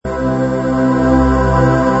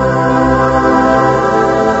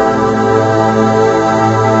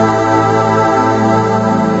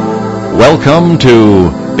Welcome to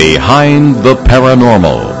Behind the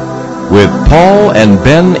Paranormal with Paul and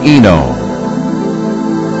Ben Eno.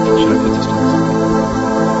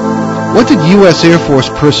 What did U.S. Air Force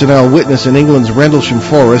personnel witness in England's Rendlesham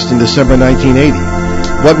Forest in December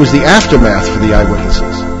 1980? What was the aftermath for the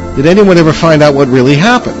eyewitnesses? Did anyone ever find out what really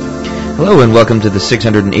happened? Hello and welcome to the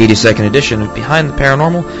 682nd edition of Behind the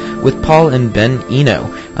Paranormal with Paul and Ben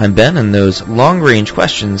Eno. I'm Ben, and those long-range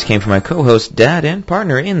questions came from my co-host, dad, and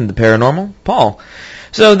partner in the paranormal, Paul.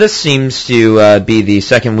 So this seems to be the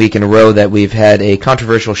second week in a row that we've had a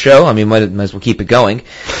controversial show. I mean, might as well keep it going.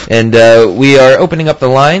 And we are opening up the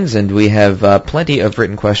lines, and we have plenty of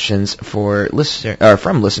written questions from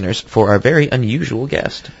listeners for our very unusual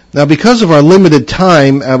guest. Now, because of our limited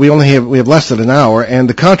time, we have less than an hour, and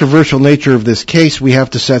the controversial nature of this case, we have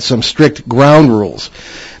to set some strict ground rules.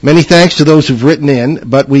 Many thanks to those who've written in,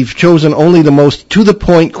 but we've chosen only the most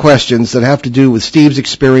to-the-point questions that have to do with Steve's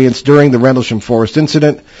experience during the Rendlesham Forest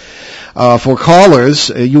incident. For callers,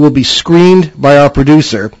 you will be screened by our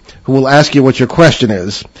producer, who will ask you what your question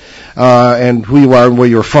is, and who you are and where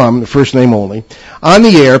you're from, first name only. On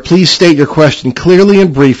the air, please state your question clearly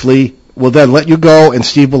and briefly. We'll then let you go, and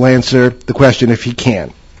Steve will answer the question if he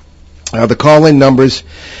can. The call-in numbers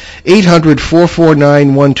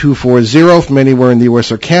 800-449-1240 from anywhere in the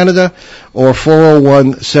U.S. or Canada, or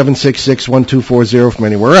 401-766-1240 from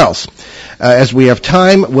anywhere else. As we have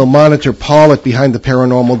time, we'll monitor Paul at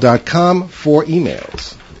BehindTheParanormal.com for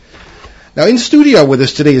emails. Now, in studio with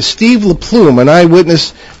us today is Steve LaPlume, an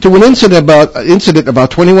eyewitness to an incident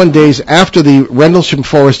about 21 days after the Rendlesham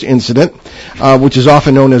Forest incident, which is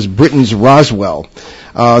often known as Britain's Roswell.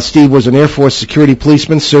 Steve was an Air Force security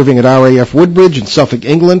policeman serving at RAF Woodbridge in Suffolk,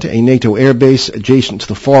 England, a NATO air base adjacent to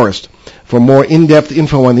the forest. For more in-depth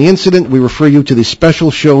info on the incident, we refer you to the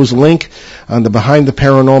special shows link on the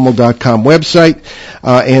BehindTheParanormal.com website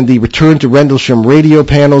and the Return to Rendlesham radio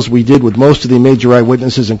panels we did with most of the major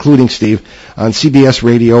eyewitnesses, including Steve, on CBS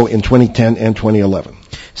Radio in 2010 and 2011.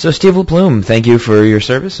 So, Steve LaPlume, thank you for your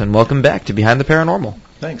service, and welcome back to Behind the Paranormal.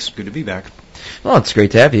 Thanks. Good to be back. Well, it's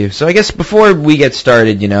great to have you. So I guess before we get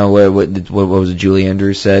started, what was it Julie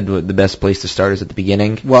Andrews said? The best place to start is at the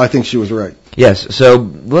beginning. Well, I think she was right. Yes. So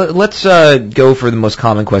let's go for the most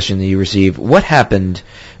common question that you receive. What happened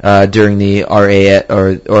during the RA,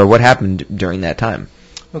 or what happened during that time?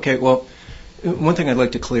 Okay. Well, one thing I'd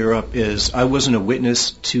like to clear up is I wasn't a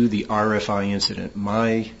witness to the RFI incident.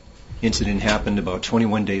 My incident happened about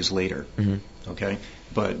 21 days later. Mm-hmm. Okay.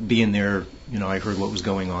 But being there, I heard what was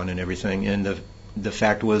going on and everything. And the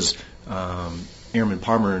fact was, Airman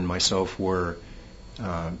Palmer and myself were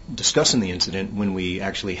discussing the incident when we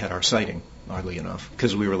actually had our sighting, oddly enough.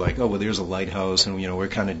 Because we were like, oh, well, there's a lighthouse. And, we're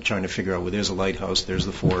kind of trying to figure out, well, there's a lighthouse, there's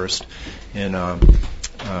the forest. And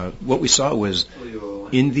what we saw was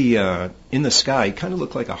in the sky, it kind of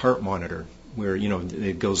looked like a heart monitor, where,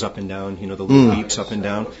 it goes up and down, the little beeps up and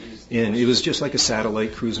down. And it was just like a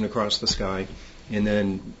satellite cruising across the sky. And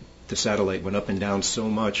then the satellite went up and down so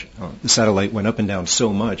much.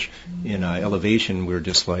 In elevation. We're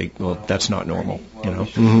just like, well, that's not normal,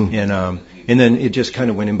 Mm-hmm. And then it just kind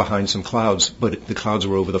of went in behind some clouds, but the clouds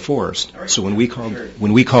were over the forest. So when we called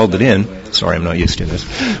it in, sorry, I'm not used to this.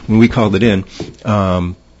 When we called it in,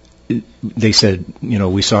 they said,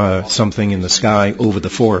 we saw something in the sky over the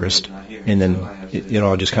forest, and then it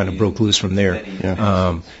all just kind of broke loose from there.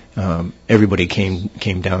 Yeah. Everybody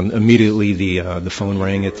came down immediately. The phone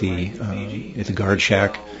rang at the guard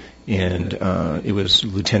shack, and it was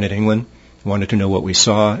Lieutenant England. Wanted to know what we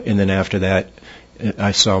saw, and then after that,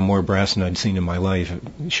 I saw more brass than I'd seen in my life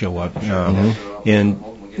show up. And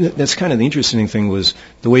that's kind of the interesting thing was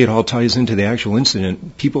the way it all ties into the actual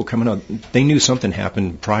incident. People coming out, they knew something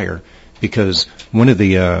happened prior, because one of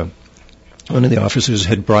the officers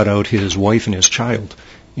had brought out his wife and his child.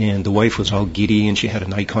 And the wife was all giddy, and she had a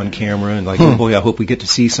Nikon camera, and oh boy, I hope we get to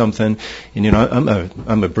see something. And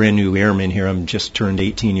I'm a brand new airman here. I'm just turned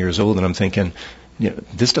 18 years old, and I'm thinking,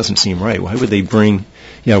 this doesn't seem right. Why would they bring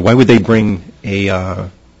their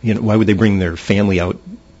family out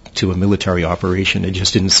to a military operation? It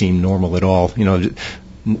just didn't seem normal at all. We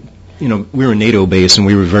were a NATO base, and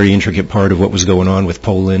we were a very intricate part of what was going on with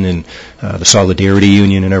Poland and the Solidarity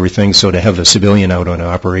Union and everything. So to have a civilian out on an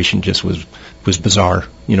operation just was bizarre,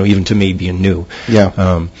 even to me being new.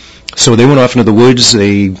 Yeah. So they went off into the woods.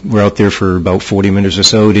 They were out there for about 40 minutes or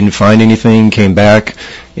so, didn't find anything, came back,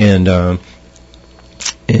 and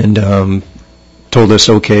told us,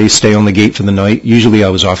 okay, stay on the gate for the night. Usually I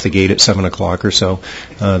was off the gate at 7 o'clock or so.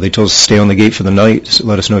 They told us to stay on the gate for the night,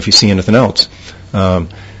 let us know if you see anything else.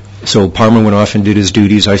 So Palmer went off and did his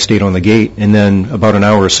duties. I stayed on the gate, and then about an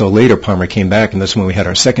hour or so later, Palmer came back, and that's when we had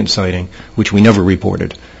our second sighting, which we never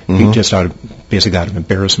reported. He just basically out of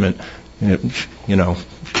embarrassment. You know,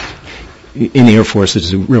 in the Air Force,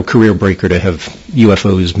 it's a real career breaker to have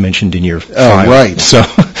UFOs mentioned in your file. Oh, right.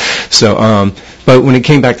 But when it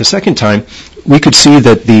came back the second time, we could see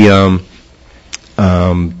that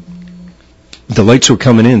the lights were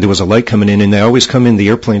coming in. There was a light coming in, and they always come in. The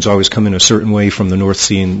airplanes always come in a certain way from the North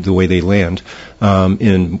Sea and the way they land.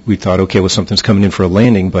 And we thought, okay, well, something's coming in for a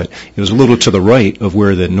landing, but it was a little to the right of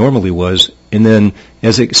where it normally was. And then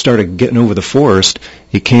as it started getting over the forest,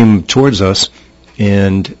 it came towards us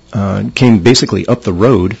and came basically up the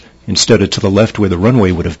road instead of to the left where the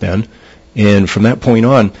runway would have been. And from that point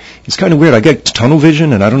on, it's kind of weird. I got tunnel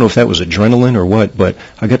vision, and I don't know if that was adrenaline or what, but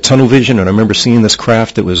I got tunnel vision, and I remember seeing this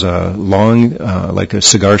craft that was long, like a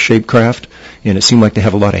cigar-shaped craft, and it seemed like to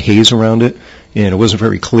have a lot of haze around it, and it wasn't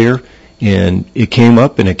very clear. And it came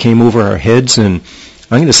up, and it came over our heads, and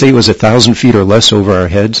I'm going to say it was 1,000 feet or less over our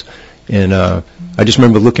heads. And I just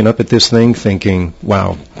remember looking up at this thing thinking,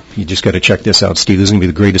 wow, you just got to check this out, Steve. This is going to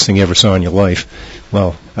be the greatest thing you ever saw in your life.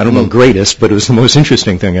 Well, I don't know greatest, but it was the most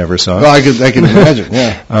interesting thing I ever saw. Well, I can imagine,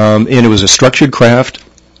 yeah. And it was a structured craft.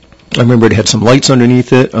 I remember it had some lights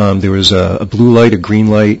underneath it. There was a blue light, a green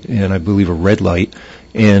light, and I believe a red light.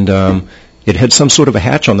 And it had some sort of a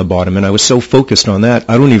hatch on the bottom, and I was so focused on that,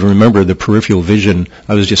 I don't even remember the peripheral vision.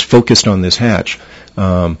 I was just focused on this hatch.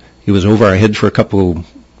 It was over our head for a couple,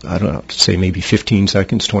 I don't know, say maybe 15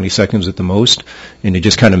 seconds, 20 seconds at the most, and it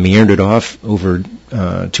just kind of meandered off over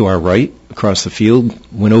to our right across the field,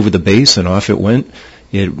 went over the base, and off it went.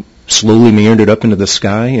 It slowly meandered up into the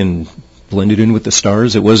sky and blended in with the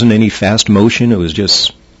stars. It wasn't any fast motion. It was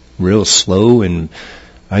just real slow, and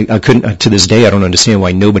I couldn't, to this day, I don't understand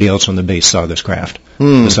why nobody else on the base saw this craft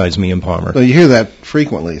besides me and Palmer. Well, you hear that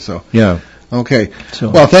frequently, so. Yeah. Okay.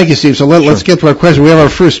 Well, thank you, Steve. So let's get to our question. We have our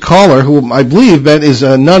first caller, who I believe, Ben, is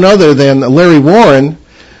none other than Larry Warren,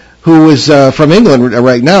 who is from England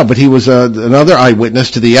right now, but he was another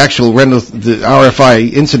eyewitness to the actual the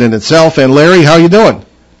RFI incident itself. And Larry, how you doing?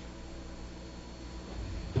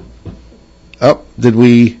 Oh, do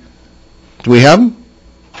we have him?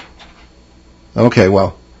 Okay,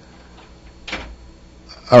 well.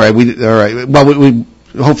 All right. Well, we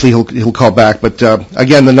hopefully he'll call back. But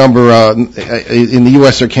again, the number in the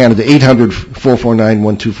U.S. or Canada,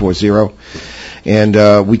 800-449-1240,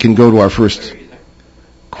 and we can go to our first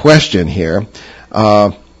question here.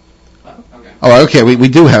 Okay, we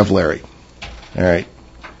do have Larry. All right.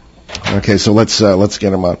 Okay, so let's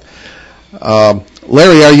get him on.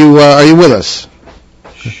 Larry, are you with us?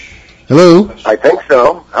 Hello? I think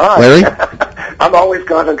so. Hi. Larry? I'm always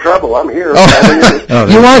causing trouble. I'm here. Oh,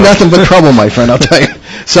 you are nothing but trouble, my friend, I'll tell you.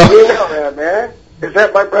 So, you know that, man. Is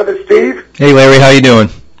that my brother Steve? Hey, Larry, how you doing?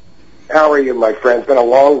 How are you, my friend? It's been a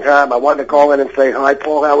long time. I wanted to call in and say hi,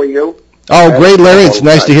 Paul. How are you? Oh, great, Larry. It's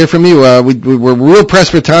nice to hear from you. We're real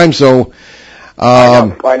pressed for time, so...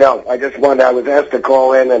 I know. I was asked to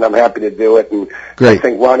call in, and I'm happy to do it. And great. I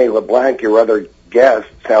think Ronnie LeBlanc, your other guest,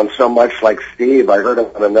 sounds so much like Steve. I heard him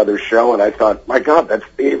on another show, and I thought, my God, that's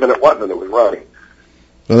Steve, and it wasn't. It was Ronnie.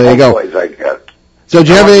 Well, there you go. Boys, I guess. So, do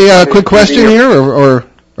you have a quick question here, or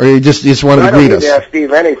you just wanted to greet us? I don't need to ask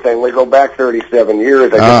Steve anything. We go back 37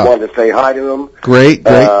 years. I just wanted to say hi to him. Great.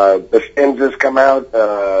 The Spins has come out.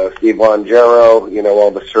 Steve Longero,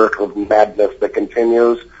 all the circle of madness that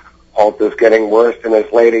continues. Holt is getting worse in his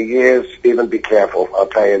later years. Stephen, be careful. I'll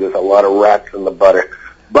tell you, there's a lot of rats in the butter.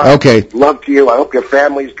 But okay. Love to you. I hope your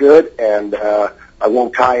family's good, and I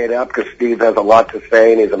won't tie it up because Steve has a lot to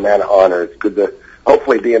say, and he's a man of honor. It's good to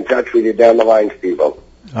hopefully be in touch with you down the line, Steve-o. All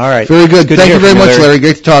right. Very good. Thank you very much, Larry.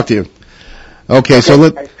 Great to talk to you. Okay,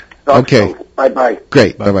 so Okay. Bye-bye.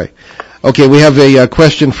 Great. Bye-bye. Okay, we have a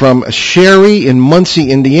question from Sherry in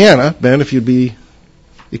Muncie, Indiana. Ben, if you'd be...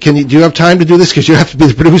 do you have time to do this? Because you have to be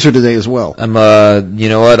the producer today as well. You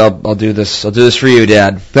know what? I'll do this. I'll do this for you,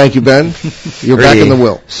 Dad. Thank you, Ben. You're back in the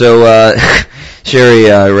will. So, Sherry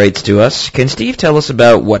writes to us, can Steve tell us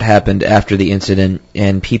about what happened after the incident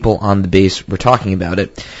and people on the base were talking about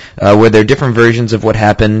it? Were there different versions of what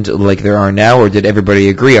happened like there are now, or did everybody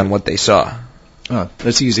agree on what they saw?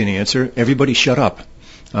 That's easy to answer. Everybody shut up.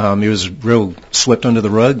 It was real swept under the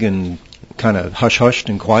rug and kind of hush-hushed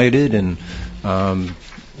and quieted, and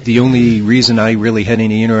the only reason I really had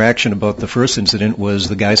any interaction about the first incident was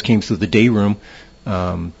the guys came through the day room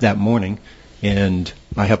that morning, and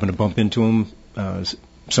I happened to bump into them.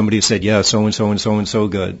 Somebody said, yeah, so-and-so and so-and-so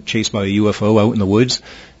got chased by a UFO out in the woods,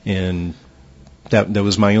 and that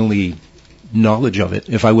was my only knowledge of it.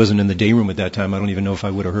 If I wasn't in the day room at that time, I don't even know if I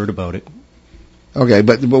would have heard about it. Okay,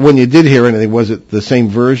 but when you did hear anything, was it the same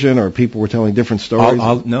version, or people were telling different stories?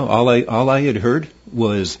 All I had heard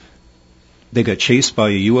was they got chased by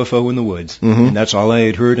a UFO in the woods, Mm-hmm. and that's all I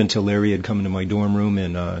had heard until Larry had come into my dorm room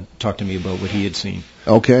and talked to me about what he had seen.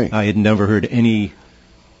 Okay. I had never heard any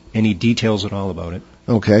details at all about it.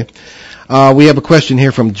 Okay. We have a question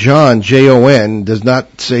here from John, Jon, does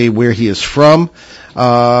not say where he is from.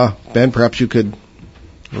 Ben, perhaps you could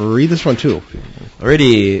read this one too.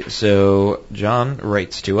 Alrighty, so John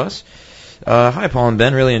writes to us. Hi, Paul and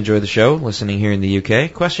Ben. Really enjoy the show, listening here in the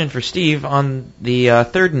UK. Question for Steve. On the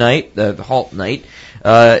third night, the halt night,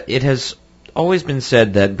 it has always been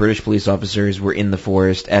said that British police officers were in the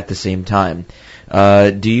forest at the same time.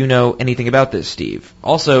 Do you know anything about this, Steve?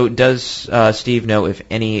 Also, does Steve know if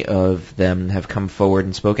any of them have come forward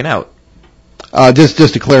and spoken out? Just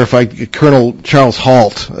to clarify, Colonel Charles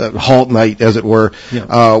Halt, Halt Night, as it were,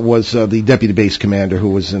 was the deputy base commander who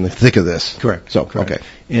was in the thick of this. Correct. So, Correct. okay.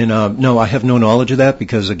 And no, I have no knowledge of that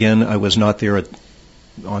because, again, I was not there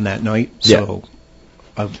on that night, so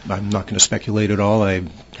I'm not going to speculate at all. I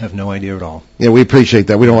have no idea at all. Yeah, we appreciate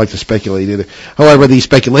that. We don't like to speculate either. However, the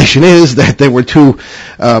speculation is that there were two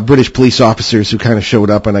British police officers who kind of showed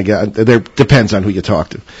up, and there depends on who you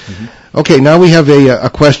talk to. Mm-hmm. Okay, now we have a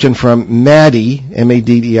question from Maddie,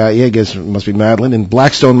 M-A-D-D-I-E, I guess it must be Madeline, in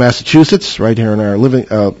Blackstone, Massachusetts, right here in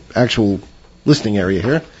our actual listening area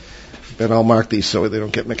here. And I'll mark these so they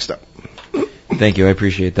don't get mixed up. Thank you, I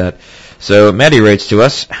appreciate that. So Maddie writes to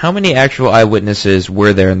us, how many actual eyewitnesses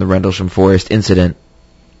were there in the Rendlesham Forest incident?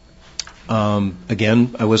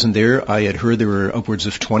 Again, I wasn't there. I had heard there were upwards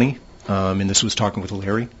of 20, and this was talking with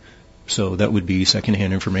Larry. So that would be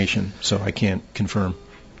secondhand information, so I can't confirm.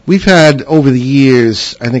 We've had, over the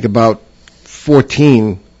years, I think about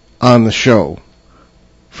 14 on the show,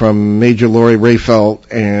 from Major Laurie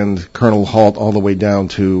Rayfelt and Colonel Halt all the way down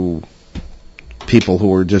to people who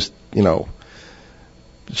were just,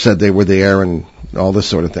 said they were there and all this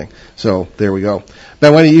sort of thing. So there we go.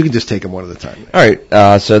 Ben, why don't you can just take them one at a time. All right,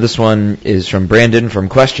 so this one is from Brandon from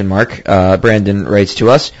question mark. Brandon writes to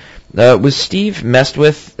us, was Steve messed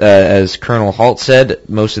with, as Colonel Halt said,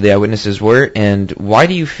 most of the eyewitnesses were, and why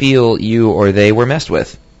do you feel you or they were messed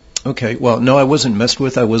with? Okay, well, no, I wasn't messed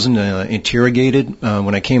with. I wasn't interrogated.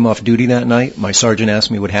 When I came off duty that night, my sergeant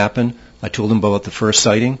asked me what happened. I told him about the first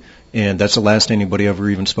sighting, and that's the last anybody ever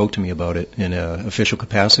even spoke to me about it in an official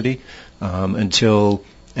capacity until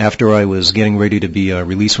after I was getting ready to be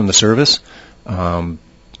released from the service. At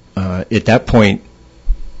that point,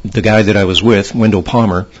 the guy that I was with, Wendell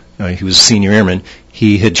Palmer, he was a senior airman,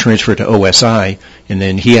 he had transferred to OSI, and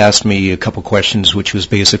then he asked me a couple questions, which was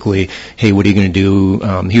basically, hey, what are you going to do?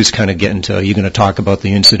 He was kind of getting to, are you going to talk about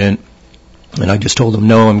the incident? And I just told him,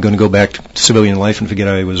 no, I'm going to go back to civilian life and forget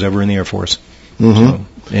I was ever in the Air Force. Mm-hmm.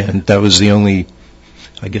 So, and that was the only,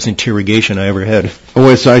 I guess, interrogation I ever had.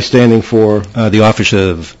 OSI standing for? The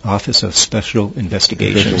Office of Special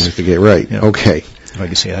Investigations. Right, yeah. Okay. If I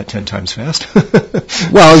could say that 10 times fast.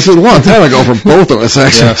 Well, it's a long time ago for both of us,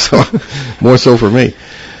 actually, Yeah. so more so for me.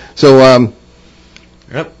 So,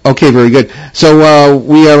 Yep. Okay, very good. So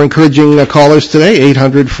we are encouraging callers today,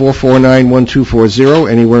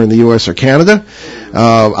 800-449-1240, anywhere in the U.S. or Canada.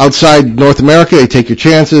 Outside North America, you take your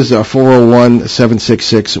chances,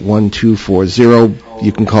 401-766-1240.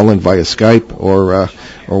 You can call in via Skype or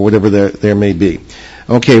whatever there may be.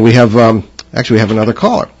 Okay, we have another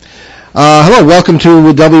caller. Hello, welcome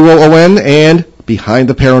to WOON and Behind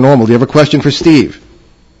the Paranormal. Do you have a question for Steve?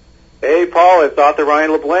 Hey, Paul, it's Author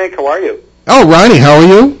Ryan LeBlanc. How are you? Oh, Ronnie, how are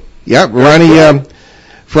you? Yeah, Ronnie,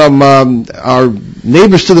 from our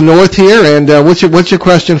neighbors to the north here. And what's your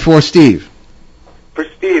question for Steve? For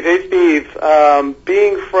Steve. Hey, Steve.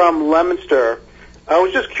 Being from Leominster, I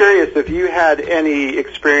was just curious if you had any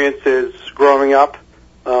experiences growing up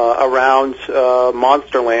around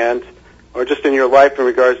Monsterland, or just in your life in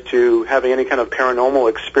regards to having any kind of paranormal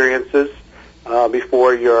experiences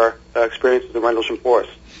before your experience at the Rendlesham Forest.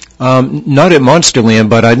 Not at Monsterland,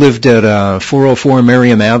 but I lived at 404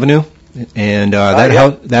 Merriam Avenue, and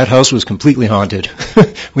that house was completely haunted.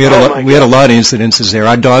 we had a lot of incidences there.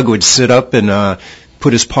 Our dog would sit up and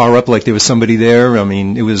put his paw up like there was somebody there. I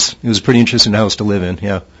mean, it was a pretty interesting house to live in.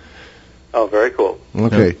 Yeah. Oh, very cool.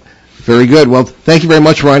 Okay. Yeah. Very good. Well, thank you very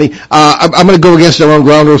much, Ronnie. I'm going to go against our own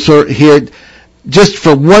ground rules here. Just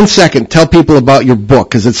for 1 second, tell people about your book,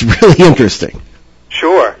 because it's really interesting.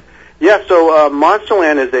 Sure. Yeah, so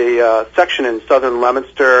Monsterland is a section in southern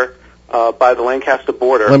Leominster by the Lancaster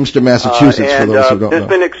border. Leominster, Massachusetts, for those who don't know. There's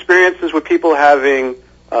been experiences with people having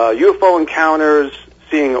UFO encounters,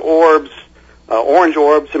 seeing orbs, orange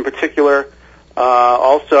orbs in particular,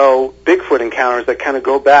 also Bigfoot encounters that kind of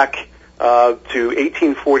go back to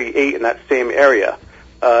 1848 in that same area.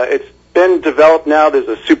 It's been developed now. There's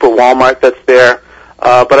a super Walmart that's there.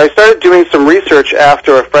 But I started doing some research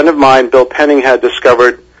after a friend of mine, Bill Penning, had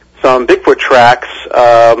discovered some Bigfoot tracks,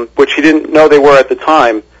 which he didn't know they were at the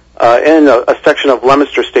time, in a section of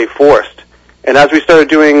Leominster State Forest. And as we started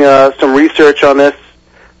doing some research on this,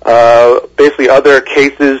 basically other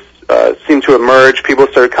cases seemed to emerge. People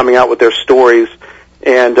started coming out with their stories.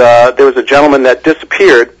 And there was a gentleman that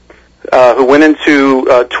disappeared who went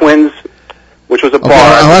into Twins, which was a bar.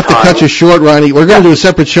 I'll have to cut you short, Ronnie. We're going to do a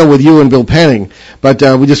separate show with you and Bill Penning, but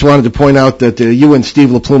we just wanted to point out that you and Steve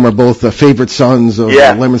LaPlume are both favorite sons of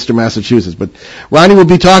Leominster, Massachusetts. But Ronnie will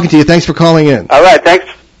be talking to you. Thanks for calling in. All right, thanks.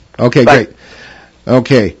 Okay, Bye. great.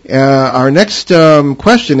 Okay, our next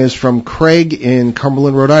question is from Craig in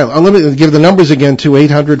Cumberland, Rhode Island. Let me give the numbers again to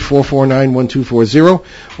 800-449-1240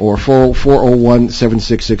 or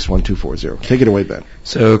 401-766-1240. Take it away, Ben.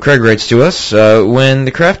 So Craig writes to us, when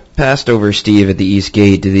the craft passed over Steve at the East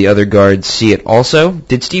Gate, did the other guards see it also?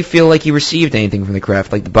 Did Steve feel like he received anything from the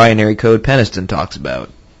craft, like the binary code Peniston talks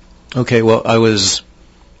about? Okay, well, I was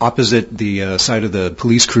opposite the side of the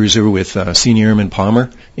police cruiser with Senior Airman Palmer,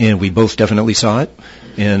 and we both definitely saw it.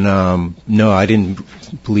 And no, I didn't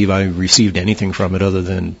believe I received anything from it other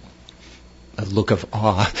than a look of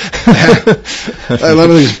awe. Let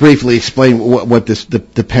me just briefly explain what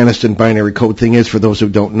the Peniston binary code thing is for those who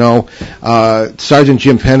don't know. Sergeant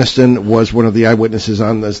Jim Peniston was one of the eyewitnesses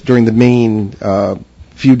on this during the main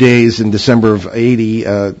few days in December of 80,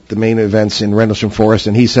 the main events in Rendlesham Forest,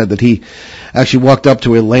 and he said that he actually walked up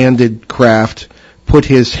to a landed craft, put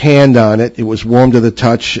his hand on it. It was warm to the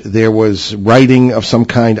touch. There was writing of some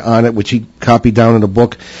kind on it, which he copied down in a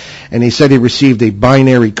book. And he said he received a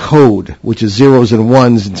binary code, which is zeros and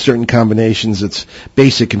ones in certain combinations. It's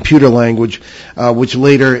basic computer language, which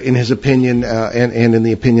later, in his opinion, and in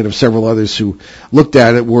the opinion of several others who looked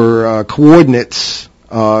at it, were coordinates,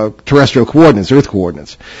 terrestrial coordinates, Earth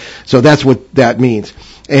coordinates. So that's what that means.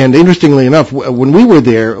 And interestingly enough, when we were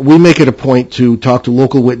there, we make it a point to talk to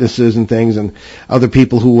local witnesses and things and other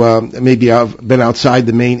people who maybe have been outside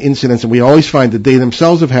the main incidents, and we always find that they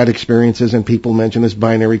themselves have had experiences, and people mention this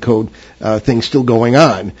binary code thing still going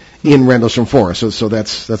on in Rendlesham Forest. So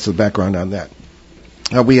that's the background on that.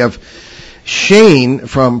 We have Shane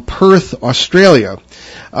from Perth, Australia.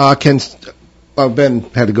 Ben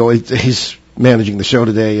had to go. He's managing the show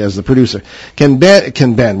today as the producer. Can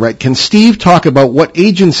Steve talk about what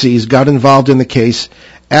agencies got involved in the case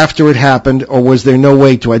after it happened, or was there no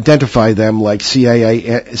way to identify them, like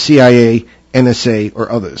CIA, NSA,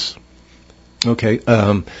 or others? Okay.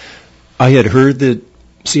 I had heard that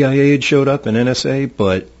CIA had showed up and NSA,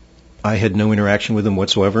 but I had no interaction with them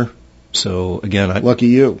whatsoever. So again, lucky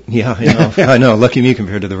you. Yeah, I know. I know. Lucky me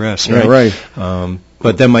compared to the rest. Right. Yeah, right.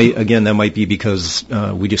 But that might be because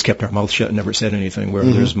we just kept our mouth shut and never said anything, where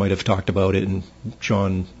others might have talked about it and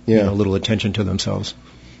drawn a little attention to themselves.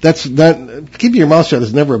 Keeping your mouth shut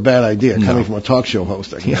is never a bad idea, coming from a talk show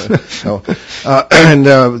host. And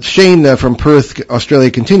Shane from Perth,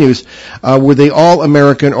 Australia continues, were they all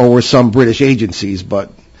American or were some British agencies?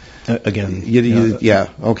 But again,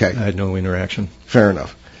 okay. I had no interaction. Fair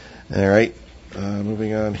enough. All right.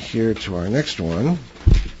 Moving on here to our next one.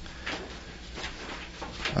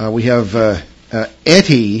 We have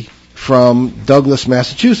Etty from Douglas,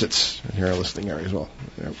 Massachusetts, in our listening area as well.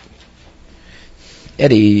 Yep.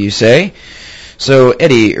 Eddie, you say? So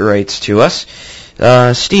Eddie writes to us,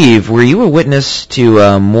 Steve, were you a witness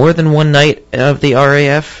to more than one night of the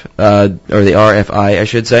RAF, or the RFI, I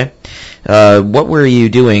should say? What were you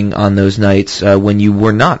doing on those nights when you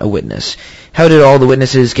were not a witness? How did all the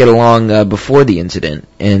witnesses get along before the incident?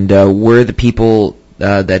 And were there people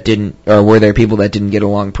that didn't get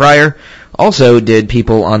along prior? Also, did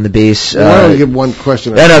people on the base... Why don't we give one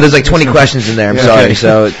question? No, there's like 20 questions in there. I'm sorry. Okay.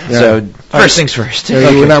 So first things first.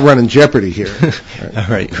 We're not running Jeopardy here. All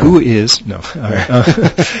right. Who is... No. All right. All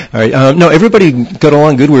right. No, everybody got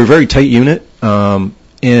along good. We were a very tight unit.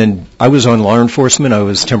 And I was on law enforcement. I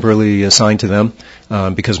was temporarily assigned to them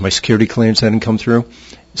because my security clearance hadn't come through.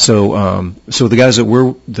 So the guys that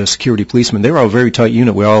were the security policemen, they were all a very tight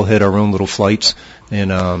unit. We all had our own little flights,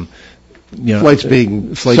 and flights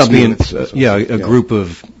being a group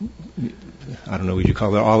of, I don't know what you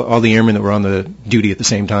call it, all the airmen that were on the duty at the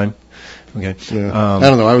same time. Okay. Yeah. I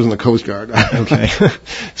don't know. I was in the Coast Guard. Okay.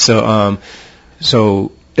 So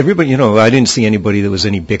everybody, I didn't see anybody that was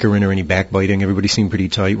any bickering or any backbiting. Everybody seemed pretty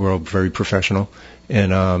tight. We're all very professional.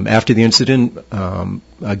 And after the incident,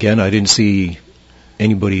 again, I didn't see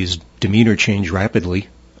anybody's demeanor change rapidly.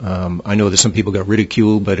 I know that some people got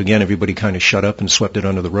ridiculed, but again, everybody kind of shut up and swept it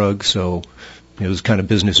under the rug. So, it was kind of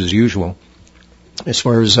business as usual. As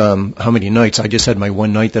far as how many nights, I just had my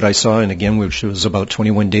one night that I saw, and again, which was about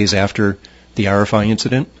 21 days after the RFI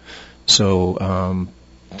incident. So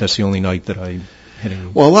that's the only night that I had any.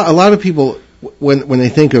 Well, a lot of people, when they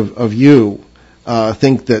think of you,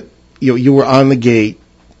 think that you were on the gate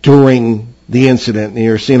during the incident, and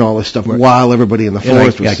you're seeing all this stuff while everybody in the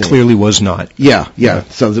forest was seeing. I clearly was not. Yeah.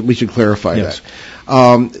 So that we should clarify that.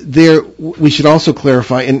 We should also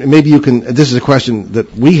clarify, and maybe you can. This is a question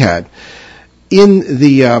that we had in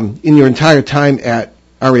your entire time at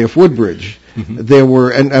RAF Woodbridge. Mm-hmm. There were,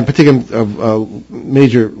 and particularly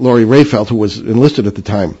Major Laurie Rayfeld, who was enlisted at the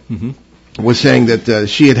time, was saying that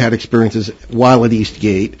she had experiences while at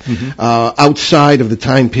Eastgate, outside of the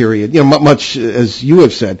time period, much as you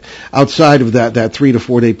have said, outside of that 3 to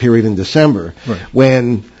 4 day period in December,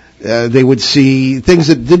 when they would see things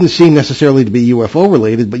that didn't seem necessarily to be UFO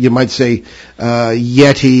related, but you might say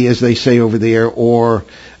Yeti, as they say over there, or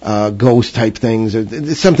ghost type things.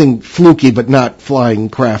 It's something fluky, but not flying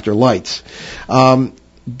craft or lights.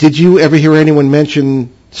 Did you ever hear anyone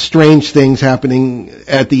mention strange things happening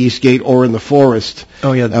at the Eastgate or in the forest?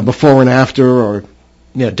 Oh yeah, before and after, or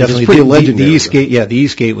definitely. Pretty legendary. The Eastgate, the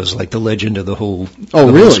Eastgate was like the legend of the whole.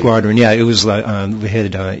 Really? Squadron. Yeah, it was. We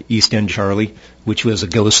had East End Charlie, which was a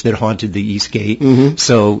ghost that haunted the Eastgate.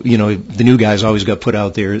 So the new guys always got put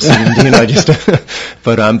out there. It seemed,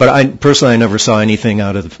 but I personally, I never saw anything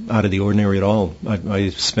out of the ordinary at all. I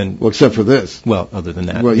spent except for this. Well, other than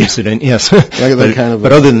that incident, yes.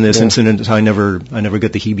 But other than this incident, I never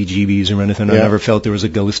got the heebie-jeebies or anything. I never felt there was a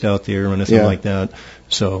ghost out there or anything like that.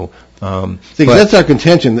 So. That's our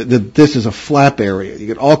contention, that this is a flap area. You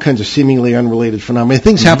get all kinds of seemingly unrelated phenomena.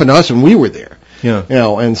 Things happened to us when we were there. Yeah.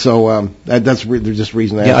 And so that's just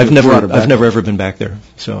reason. I've never ever been back there.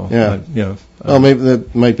 So. Well, maybe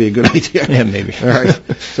that might be a good idea. Yeah, maybe. All right.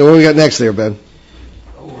 So what do we got next there, Ben?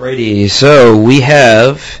 Alrighty. So we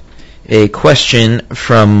have a question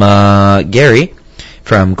from Gary.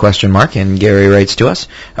 From question mark, and Gary writes to us,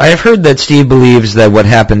 I have heard that Steve believes that what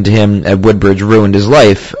happened to him at Woodbridge ruined his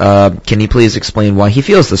life. Can he please explain why he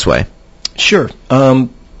feels this way? Sure.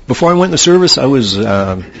 Before I went in the service, I was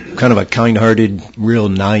kind of a kind-hearted, real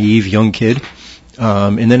naive young kid.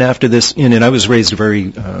 And then after this, and I was raised a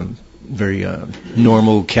very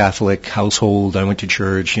normal Catholic household. I went to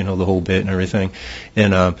church, the whole bit and everything.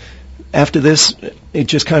 And after this, it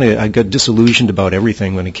just I got disillusioned about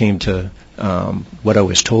everything when it came to what I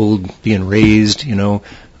was told, being raised, all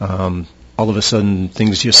of a sudden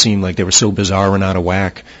things just seemed like they were so bizarre and out of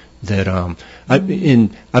whack that I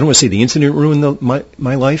don't want to say the incident ruined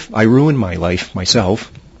my life. I ruined my life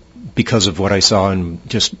myself because of what I saw and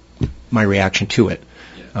just my reaction to it.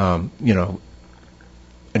 I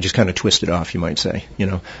just kind of twisted off, you might say,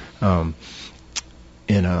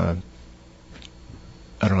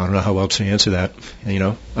 I don't know how else to answer that.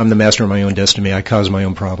 I'm the master of my own destiny. I cause my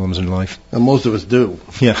own problems in life. And most of us do.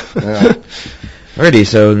 Yeah. Alrighty,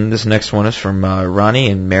 so this next one is from Ronnie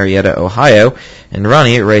in Marietta, Ohio. And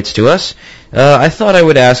Ronnie writes to us, I thought I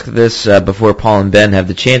would ask this before Paul and Ben have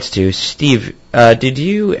the chance to. Steve, did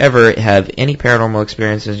you ever have any paranormal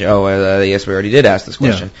experiences? Yes, we already did ask this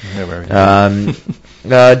question.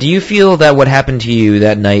 Yeah, do you feel that what happened to you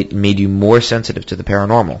that night made you more sensitive to the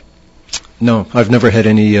paranormal? No, I've never had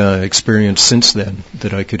any experience since then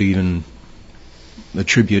that I could even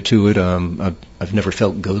attribute to it. I've never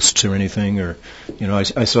felt ghosts or anything, or I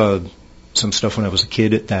saw some stuff when I was a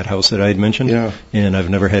kid at that house that I had mentioned, and I've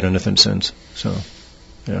never had anything since. So,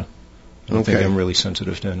 I don't think I'm really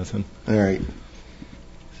sensitive to anything. All right.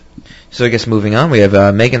 So I guess moving on, we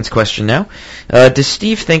have Megan's question now. Does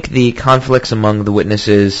Steve think the conflicts among the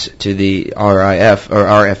witnesses to the RIF, or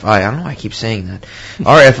RFI, I don't know why I keep saying that,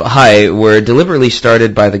 RFI, were deliberately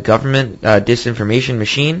started by the government disinformation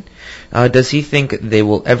machine? Does he think they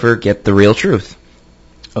will ever get the real truth?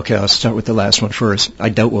 Okay, I'll start with the last one first. I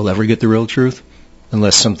doubt we'll ever get the real truth,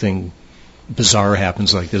 unless something bizarre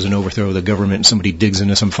happens, like there's an overthrow of the government and somebody digs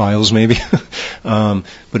into some files maybe.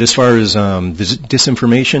 But as far as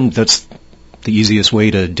disinformation, that's the easiest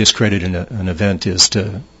way to discredit an event, is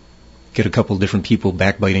to get a couple different people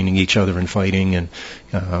backbiting each other and fighting, and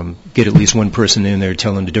get at least one person in there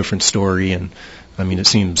telling a different story. And I mean, it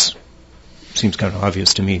seems kind of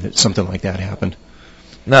obvious to me that something like that happened.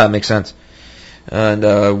 No, that makes sense.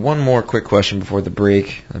 And one more quick question before the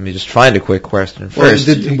break. Let me just find a quick question first.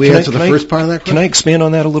 Well, did we answer the first part of that question? Can I expand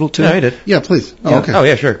on that a little too? Yeah, I did. Yeah, please. Oh, okay. Oh,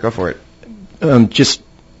 yeah, sure. Go for it. Just,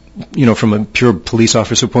 from a pure police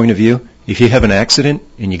officer point of view, if you have an accident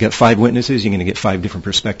and you get 5 witnesses, you're going to get 5 different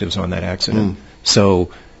perspectives on that accident. So,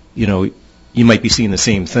 you might be seeing the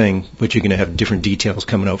same thing, but you're going to have different details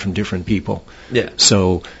coming out from different people. Yeah.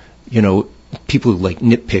 So, people like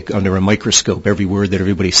nitpick under a microscope every word that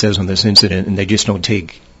everybody says on this incident, and they just don't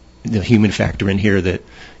take the human factor in here that,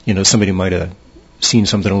 somebody might have seen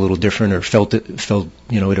something a little different or felt it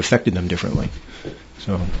affected them differently.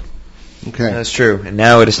 So. Okay. That's true. And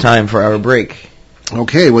now it is time for our break.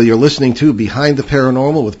 Okay, well, you're listening to Behind the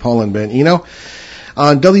Paranormal with Paul and Ben Eno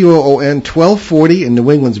on WOON 1240 in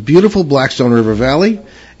New England's beautiful Blackstone River Valley,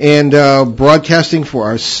 and broadcasting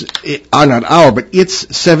for its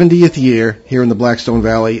 70th year here in the Blackstone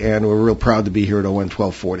Valley, and we're real proud to be here at ON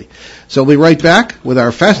 1240. So we'll be right back with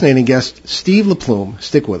our fascinating guest, Steve LaPlume.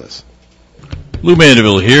 Stick with us. Lou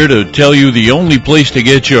Mandeville here to tell you the only place to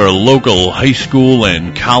get your local high school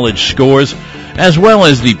and college scores, as well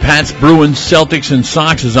as the Pats, Bruins, Celtics, and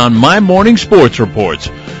Sox is on My Morning Sports Reports.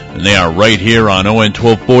 And they are right here on ON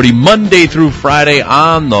 1240, Monday through Friday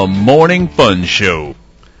on the Morning Fun Show.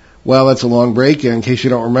 Well, that's a long break. In case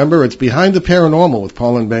you don't remember, it's Behind the Paranormal with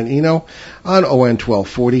Paul and Ben Eno on ON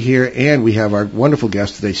 1240 here. And we have our wonderful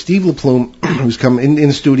guest today, Steve LaPlume, who's come in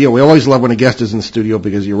the studio. We always love when a guest is in the studio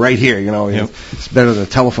because you're right here, Yep. It's better than a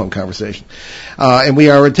telephone conversation. And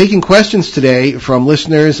we are taking questions today from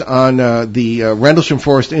listeners on the Rendlesham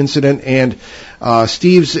Forest incident and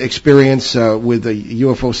Steve's experience with the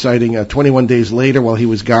UFO sighting 21 days later while he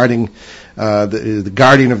was guarding the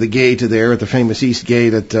guardian of the gate there at the famous East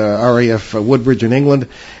Gate at RAF Woodbridge in England.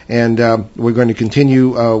 And we're going to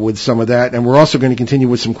continue with some of that. And we're also going to continue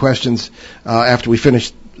with some questions after we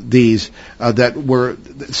finish these that were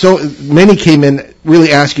so many came in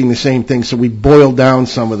really asking the same thing, so we boiled down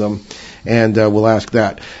some of them. And we'll ask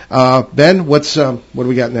that. Ben, what do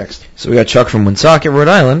we got next? So we got Chuck from Woonsocket, Rhode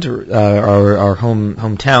Island, our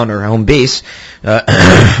hometown or home base,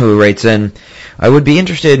 who writes in, I would be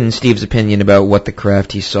interested in Steve's opinion about what the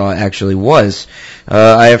craft he saw actually was.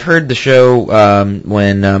 I have heard the show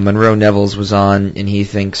when Monroe Nevels was on, and he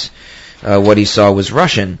thinks what he saw was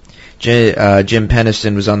Russian. Jim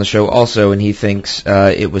Peniston was on the show also, and he thinks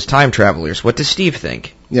it was time travelers. What does Steve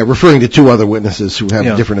think? Yeah, referring to two other witnesses who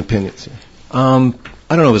have different opinions. I don't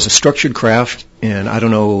know. It was a structured craft, and I don't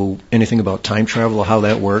know anything about time travel or how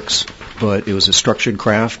that works, but it was a structured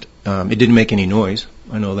craft. It didn't make any noise.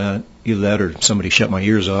 I know that. Either that or somebody shut my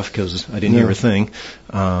ears off because I didn't hear a thing.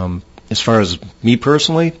 As far as me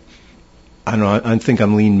personally, I don't know. I think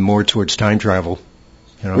I'm leaning more towards time travel.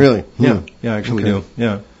 Really? Yeah, I actually do.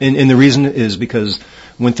 Yeah, and the reason is because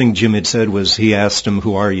one thing Jim had said was he asked them,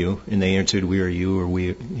 "Who are you?" and they answered, "We are you," or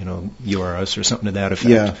 "We, you are us," or something to that effect.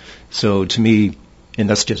 Yeah. So to me, and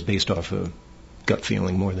that's just based off of gut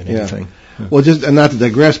feeling more than anything. Yeah. Well, just and not to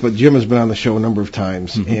digress, but Jim has been on the show a number of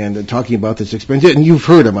times and talking about this experience, and you've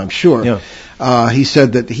heard him, I'm sure. Yeah. He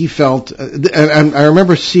said that he felt, and I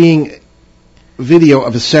remember seeing video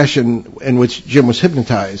of a session in which Jim was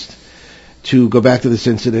hypnotized to go back to this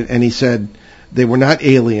incident, and he said they were not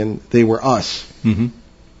alien, they were us,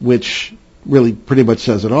 which really pretty much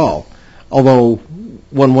says it all. Although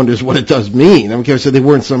one wonders what it does mean. I mean, so they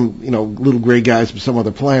weren't some little gray guys from some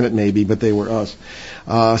other planet maybe, but they were us.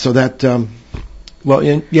 So that. Well,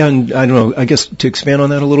 and I don't know. I guess to expand on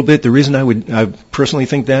that a little bit, the reason I personally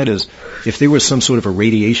think that is if there was some sort of a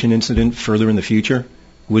radiation incident further in the future,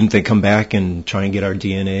 wouldn't they come back and try and get our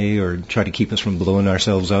DNA or try to keep us from blowing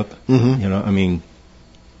ourselves up? I mean,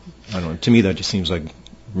 I don't know. To me, that just seems like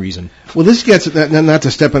reason. Well, this gets, not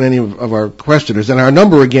to step on any of our questioners, and our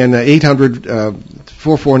number again,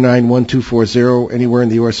 800-449-1240, anywhere in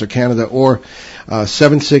the U.S. or Canada, or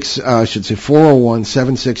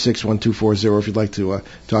 401-766-1240 if you'd like to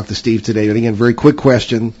talk to Steve today. And again, very quick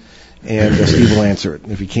question, and Steve will answer it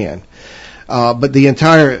if he can. But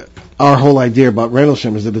our whole idea about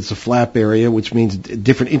Rendlesham is that it's a flap area, which means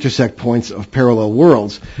different intersect points of parallel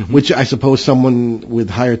worlds, which I suppose someone with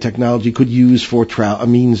higher technology could use for a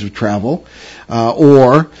means of travel,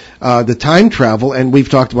 or the time travel. And we've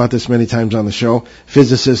talked about this many times on the show.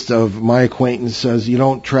 Physicist of my acquaintance says you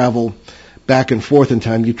don't travel back and forth in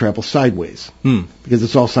time, you travel sideways because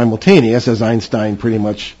it's all simultaneous, as Einstein pretty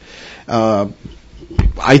much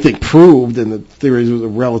I think proved in the theories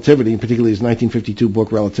of relativity, and particularly his 1952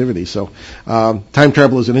 book Relativity. So time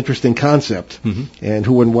travel is an interesting concept, and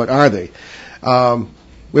who and what are they?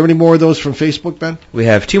 We have any more of those from Facebook, Ben? We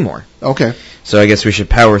have two more. Okay. So I guess we should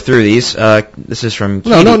power through these. This is from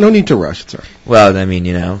Katie. No need to rush. It's all right. Well, I mean,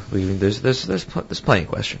 there's plenty of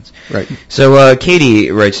questions. Right. So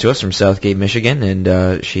Katie writes to us from Southgate, Michigan,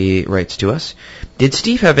 and she writes to us, did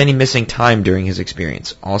Steve have any missing time during his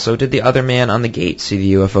experience? Also, did the other man on the gate see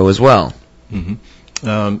the UFO as well?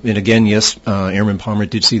 And again, yes, Airman Palmer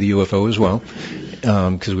did see the UFO as well,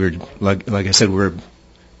 because we were, like I said,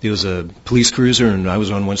 there was a police cruiser, and I was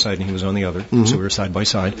on one side and he was on the other, so we were side by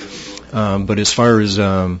side. But as far as,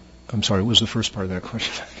 I'm sorry, what was the first part of that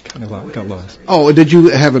question? I kind of got lost. Oh, did you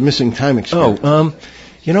have a missing time experience?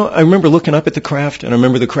 I remember looking up at the craft, and I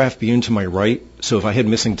remember the craft being to my right, so if I had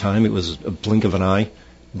missing time, it was a blink of an eye,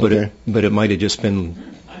 but it might have just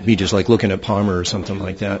been me just like looking at Palmer or something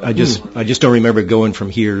like that. I just don't remember going from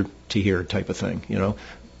here to here type of thing,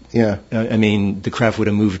 Yeah. I mean, the craft would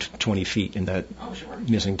have moved 20 feet in that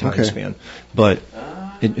missing time span, but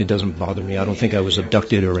it doesn't bother me. I don't think I was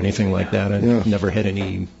abducted or anything like that. I never had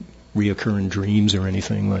any reoccurring dreams or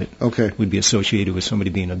anything that would be associated with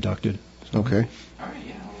somebody being abducted. Okay.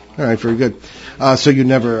 All right, very good. So you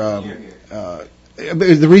never,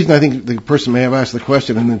 the reason I think the person may have asked the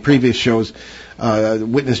question in the previous shows,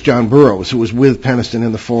 witness John Burroughs, who was with Penniston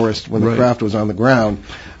in the forest when the craft was on the ground,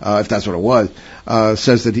 if that's what it was,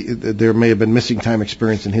 says that there may have been missing time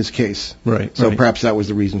experience in his case. Right. So perhaps that was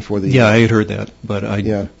the reason for the... Yeah, I had heard that, but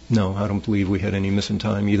no, I don't believe we had any missing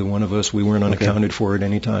time, either one of us. We weren't unaccounted for at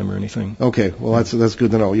any time or anything. Okay, well, that's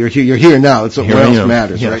good to know. You're here now. That's what else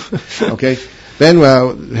matters, right? Okay. Ben,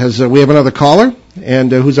 we have another caller,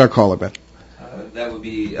 and who's our caller, Ben? That would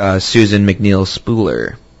be Susan McNeil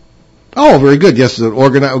Spooler. Oh, very good. Yes, a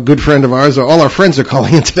good friend of ours. All our friends are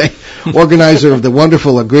calling in today. Organizer of the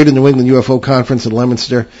wonderful Greater New England UFO Conference in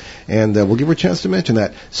Leominster, and we'll give her a chance to mention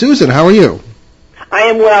that. Susan, how are you? I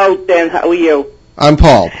am well, Ben. How are you? I'm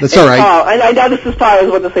Paul. That's all right. Paul. I know this is Paul. I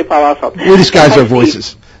was about to say Paul also. We disguise our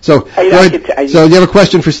voices. So, so you have a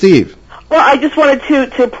question for Steve? Well, I just wanted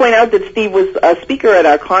to point out that Steve was a speaker at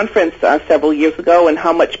our conference several years ago, and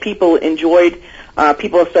how much people enjoyed,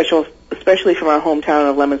 especially from our hometown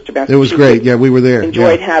of Leominster, Massachusetts. It was great. Yeah, we were there.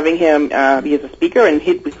 Enjoyed having him be as a speaker, and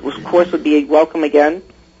he, of course, would be welcome again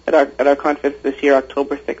at our conference this year,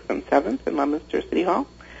 October 6th and 7th in Leominster City Hall.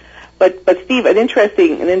 But Steve, an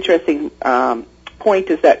interesting point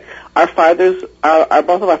is that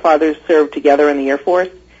both of our fathers served together in the Air Force.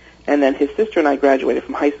 And then his sister and I graduated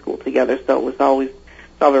from high school together, so it was all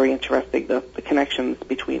very interesting, the connections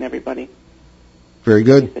between everybody. Very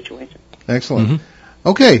good. Situation. Excellent. Mm-hmm.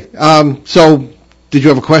 Okay, so did you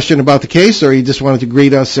have a question about the case, or you just wanted to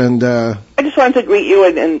greet us? And I just wanted to greet you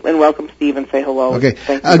and welcome Steve and say hello. Okay.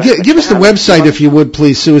 Give us the website, if you would,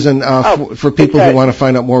 please, Susan, for people who want to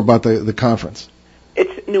find out more about the conference.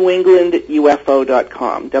 It's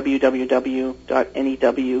newenglandufo.com,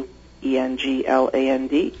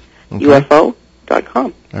 www.newengland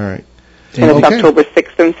UFO.com. All right. And it's October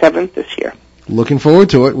 6th and 7th this year. Looking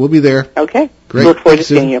forward to it. We'll be there. Okay. Great. Look forward to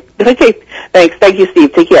seeing you. Okay. Thanks. Thank you,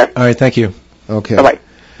 Steve. Take care. All right. Thank you. Okay. Bye-bye.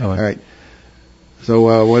 All right.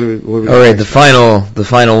 So what do we all right, the final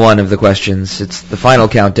one of the questions. It's the final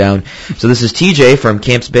countdown. So this is TJ from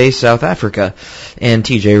Camps Bay, South Africa. And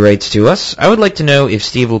TJ writes to us, I would like to know if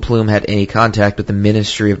Steve LePlume had any contact with the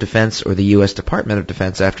Ministry of Defense or the U.S. Department of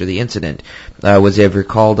Defense after the incident. Was he ever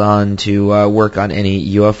called on to work on any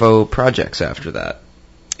UFO projects after that?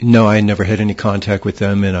 No, I never had any contact with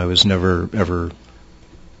them, and I was never, ever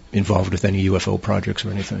involved with any UFO projects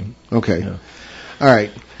or anything. Okay. Yeah. All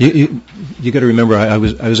right. You got to remember, I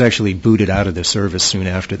was actually booted out of the service soon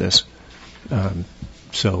after this,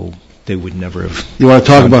 so they would never have. You want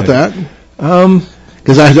to talk about that?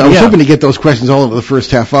 Because I was hoping to get those questions all over the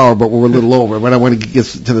first half hour, but we're a little over. But I want to get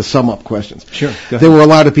to the sum up questions. Sure. There were a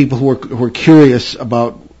lot of people who were curious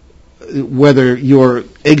about whether your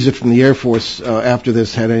exit from the Air Force after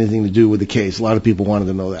this had anything to do with the case. A lot of people wanted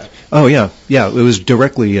to know that. Oh, yeah. Yeah, it was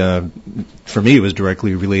directly, for me, it was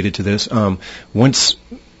directly related to this.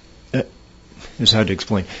 It's hard to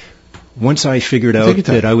explain. Once I figured out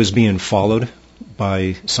that I was being followed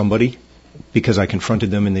by somebody, because I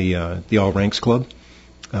confronted them in the All Ranks Club,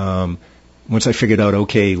 once I figured out,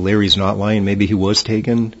 okay, Larry's not lying, maybe he was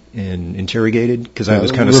taken and interrogated, because I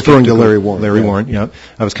was kind of referring to Larry Warren. Larry Warren, yeah.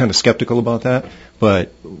 I was kind of skeptical about that,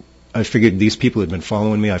 but I figured these people had been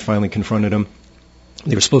following me. I finally confronted them.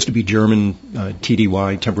 They were supposed to be German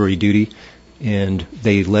TDY, temporary duty, and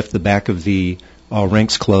they left the back of the All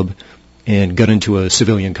Ranks Club and got into a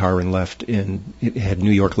civilian car and left, and it had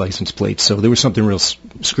New York license plates. So there was something real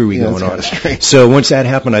screwy going on. So once that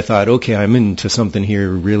happened, I thought, okay, I'm into something here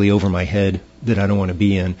really over my head that I don't want to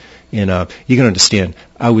be in. And you can understand,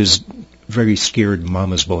 I was very scared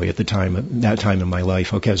mama's boy at that time in my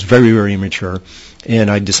life. Okay, I was very, very immature, and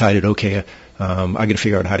I decided, okay, I got to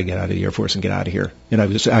figure out how to get out of the Air Force and get out of here. And I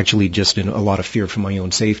was actually just in a lot of fear for my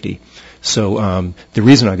own safety. So the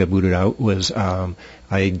reason I got booted out was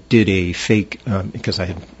I did a fake, because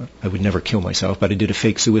I would never kill myself, but I did a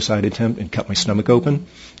fake suicide attempt and cut my stomach open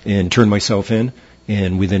and turned myself in.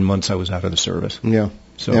 And within months, I was out of the service. Yeah.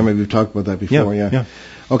 So maybe we've talked about that before. Yeah.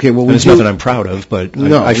 Okay. Well, it's nothing I'm proud of, but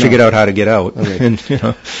I figured out how to get out. Okay. And,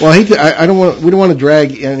 Well, I don't want. We don't want to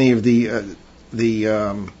drag any of the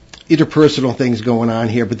interpersonal things going on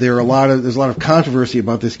here, but there's a lot of controversy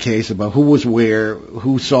about this case, about who was where,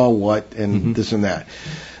 who saw what, and this and that.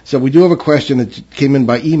 So we do have a question that came in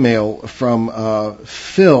by email from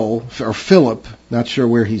Philip. Not sure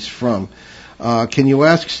where he's from. Can you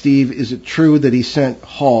ask Steve, is it true that he sent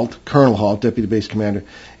Colonel Halt, Deputy Base Commander,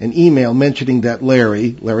 an email mentioning that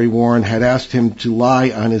Larry Warren, had asked him to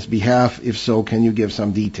lie on his behalf? If so, can you give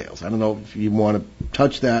some details? I don't know if you want to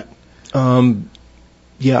touch that.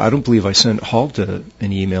 Yeah, I don't believe I sent Halt an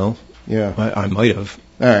email. Yeah. I might have.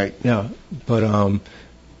 All right. Yeah,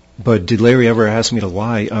 but did Larry ever ask me to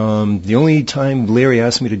lie? The only time Larry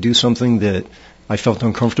asked me to do something that I felt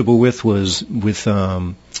uncomfortable with was with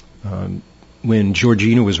when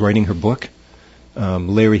Georgina was writing her book.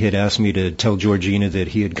 Larry had asked me to tell Georgina that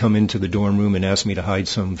he had come into the dorm room and asked me to hide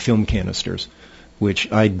some film canisters,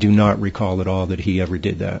 which I do not recall at all that he ever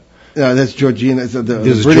did that. That's Georgina, the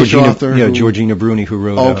British Georgina, author. Yeah, Georgina Bruni, who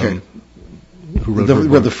wrote. Who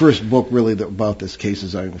wrote the first book really about this case,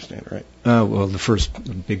 as I understand, right? Well, the first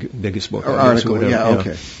biggest book. Or article, yeah,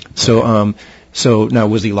 okay. So now,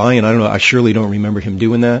 was he lying? I don't know. I surely don't remember him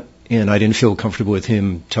doing that, and I didn't feel comfortable with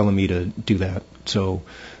him telling me to do that. So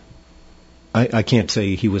I can't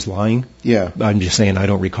say he was lying. Yeah. I'm just saying I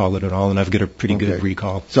don't recall it at all, and I've got a pretty good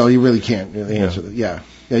recall. So you really can't answer that. Yeah.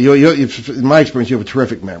 Yeah, in my experience, you have a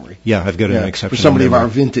terrific memory. Yeah, I've got an exceptional for somebody memory. of our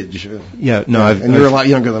vintage. Yeah, no, and you're a lot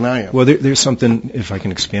younger than I am. Well, there's something, if I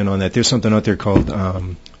can expand on that, there's something out there called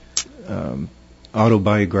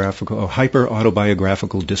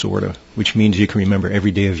hyper-autobiographical disorder, which means you can remember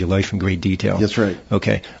every day of your life in great detail. That's right.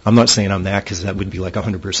 Okay, I'm not saying I'm that, because that would be like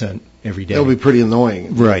 100% every day. That would be pretty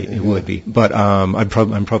annoying. Right, it would be. But I'm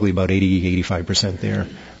probably about 85% there.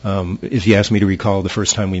 If you asked me to recall the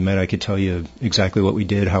first time we met, I could tell you exactly what we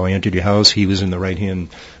did, how I entered your house. He was in the right-hand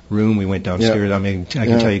room. We went downstairs. Yeah. I mean, I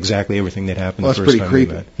can tell you exactly everything that happened the first time we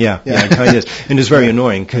met. Yeah, it kind of is. And it's very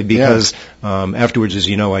annoying because afterwards, as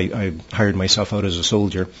you know, I hired myself out as a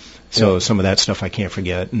soldier. So some of that stuff I can't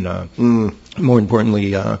forget. And more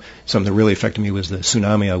importantly, something that really affected me was the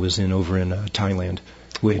tsunami I was in over in Thailand.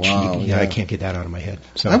 Which, I can't get that out of my head.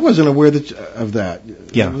 So I wasn't aware of that.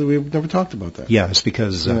 Yeah. We've never talked about that. Yeah, it's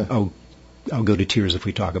because I'll go to tears if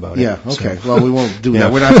we talk about it. Yeah, okay. So. Well, we won't do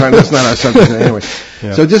that. We're not trying. That's not our subject anyway.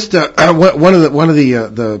 Yeah. So just one of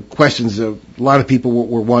the questions a lot of people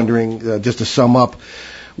were wondering, just to sum up,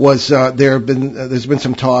 was there's been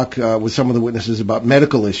some talk with some of the witnesses about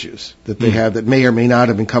medical issues that they have that may or may not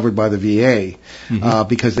have been covered by the VA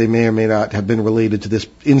because they may or may not have been related to this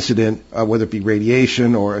incident, whether it be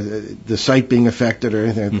radiation or the site being affected or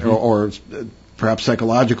anything, or perhaps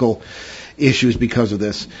psychological issues because of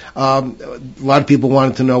this. A lot of people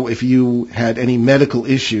wanted to know if you had any medical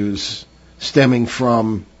issues stemming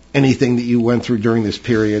from anything that you went through during this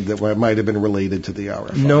period that might have been related to the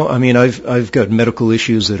RFI. No, I mean, I've got medical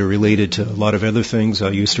issues that are related to a lot of other things. I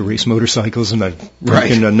used to race motorcycles, and I've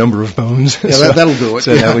broken a number of bones. Yeah, that'll do it.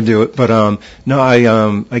 So that would do it. But no,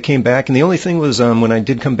 I came back, and the only thing was when I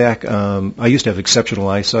did come back, I used to have exceptional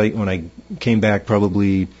eyesight. When I came back,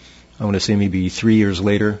 probably, I want to say maybe 3 years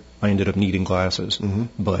later, I ended up needing glasses,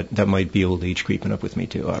 but that might be old age creeping up with me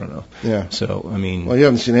too. I don't know. Yeah. So I mean. Well, you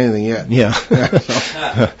haven't seen anything yet. Yeah. So,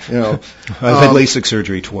 I've had LASIK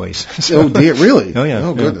surgery twice. So. Oh dear, really? Oh yeah.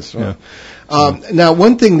 Oh goodness. Yeah. Now,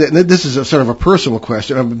 one thing this is a sort of a personal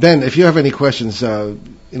question. Ben, if you have any questions, we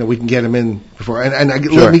can get them in before. And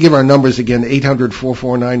let me give our numbers again: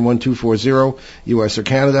 800-449-1240, U.S. or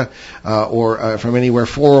Canada, or from anywhere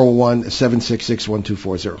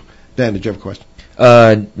 401-766-1240. Ben, did you have a question?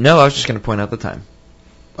 No, I was just going to point out the time.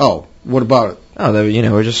 Oh, what about it? Oh,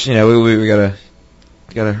 we're just, we gotta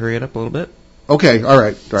hurry it up a little bit. Okay, all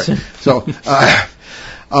right. So,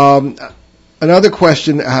 another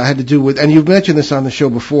question had to do with, and you've mentioned this on the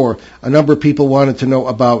show before, a number of people wanted to know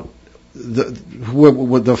about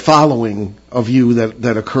the following of you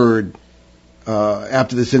that occurred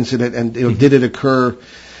after this incident, and did it occur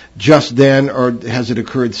just then, or has it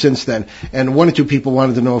occurred since then? And one or two people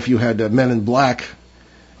wanted to know if you had Men in Black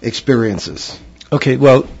experiences. Okay,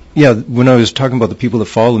 well, Yeah, when I was talking about the people that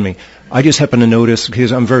followed me, I just happened to notice,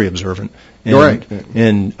 because I'm very observant. And, right.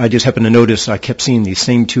 And I just happened to notice I kept seeing these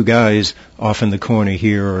same two guys off in the corner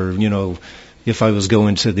here, or, if I was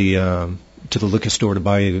going to the liquor store to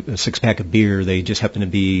buy a six-pack of beer, they just happened to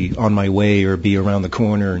be on my way or be around the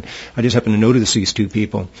corner, and I just happened to notice these two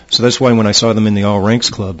people. So that's why when I saw them in the All Ranks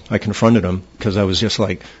Club, I confronted them, because I was just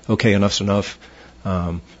like, okay, enough's enough.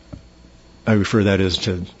 I refer that as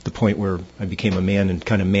to the point where I became a man and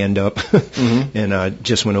kind of manned up, and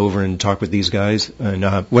just went over and talked with these guys. And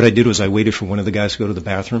what I did was I waited for one of the guys to go to the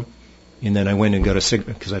bathroom, and then I went and got a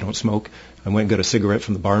cigarette, because I don't smoke. I went and got a cigarette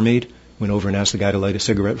from the barmaid, went over and asked the guy to light a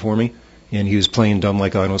cigarette for me, and he was playing dumb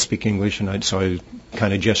like I don't speak English, and so I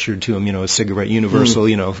kind of gestured to him, a cigarette universal,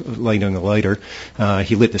 lighting a lighter.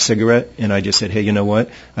 He lit the cigarette, and I just said, hey, you know what?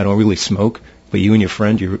 I don't really smoke. But you and your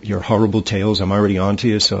friend, you're horrible tales. I'm already on to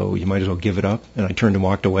you, so you might as well give it up. And I turned and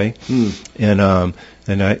walked away. And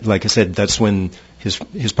I, like I said, that's when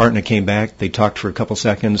his partner came back. They talked for a couple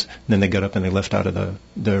seconds, and then they got up and they left out of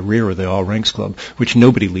the rear of the All Ranks Club, which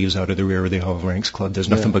nobody leaves out of the rear of the All Ranks Club. There's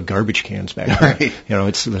nothing but garbage cans back there. Right.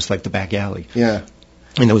 It's like the back alley. Yeah.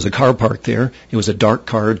 And there was a car parked there. It was a dark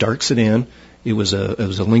car, dark sedan. It was a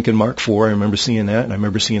Lincoln Mark IV. I remember seeing that, and I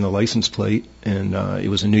remember seeing the license plate, and it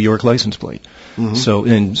was a New York license plate. So,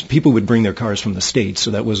 and people would bring their cars from the States,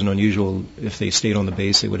 so that wasn't unusual. If they stayed on the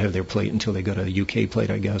base, they would have their plate until they got a UK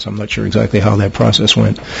plate, I guess. I'm not sure exactly how that process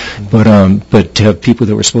went. But to have people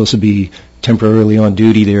that were supposed to be temporarily on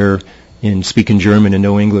duty there and speaking German and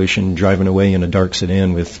no English and driving away in a dark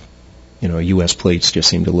sedan with, U.S. plates just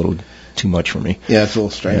seemed a little too much for me. Yeah, it's a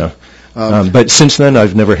little strange. Yeah. But since then,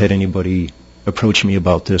 I've never had anybody approach me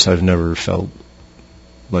about this. I've never felt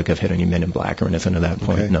like I've had any men in black or anything at that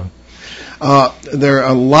point. Okay. No. There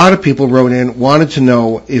are a lot of people wrote in, wanted to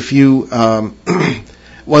know if you, well,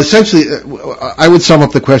 essentially, I would sum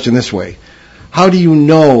up the question this way. How do you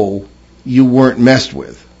know you weren't messed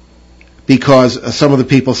with? Because some of the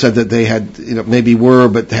people said that they had, maybe were,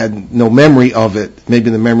 but had no memory of it.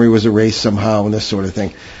 Maybe the memory was erased somehow and this sort of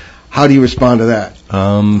thing. How do you respond to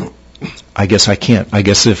that? I guess I can't. I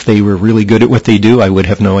guess if they were really good at what they do, I would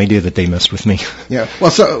have no idea that they messed with me. Yeah. Well,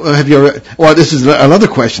 so have you ever, well, this is another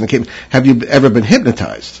question that came, have you ever been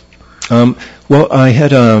hypnotized? Well, I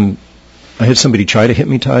had somebody try to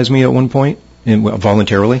hypnotize me at one point,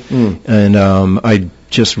 voluntarily, and I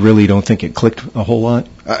just really don't think it clicked a whole lot.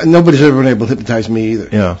 Nobody's ever been able to hypnotize me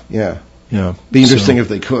either. Yeah. Be interesting if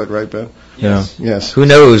they could, right, Ben? Yes. Yes. Who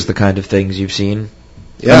knows the kind of things you've seen?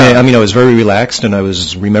 Yeah. I mean, I was very relaxed, and I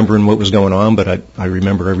was remembering what was going on, but I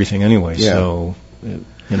remember everything anyway, so,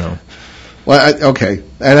 Well, okay.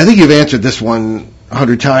 And I think you've answered this one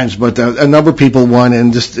 100 times, but a number of people want,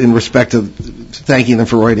 and just in respect of thanking them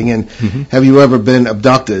for writing in, have you ever been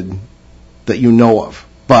abducted that you know of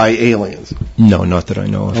by aliens? No, not that I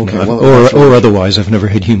know of. Okay, no. well, or otherwise, I've never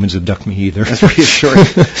had humans abduct me either. That's reassuring.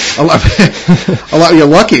 a lot. You're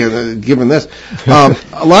lucky given this.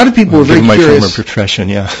 A lot of people were very my curious. My former profession,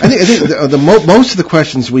 yeah. I think most of the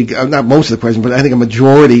questions not most of the questions, but I think a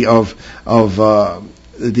majority of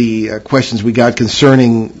the questions we got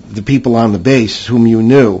concerning the people on the base whom you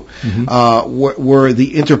knew were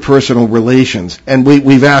the interpersonal relations, and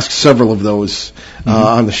we've asked several of those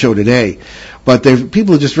on the show today. But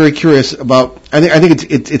people are just very curious about. I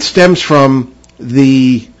think it stems from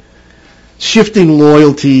the shifting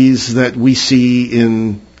loyalties that we see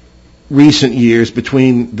in recent years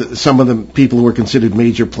between some of the people who are considered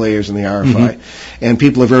major players in the RFI, and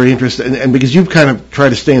people are very interested. And because you've kind of tried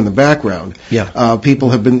to stay in the background,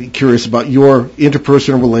 people have been curious about your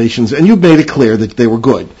interpersonal relations, and you've made it clear that they were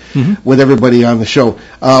good with everybody on the show.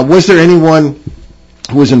 Was there anyone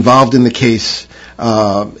who was involved in the case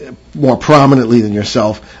more prominently than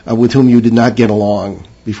yourself, with whom you did not get along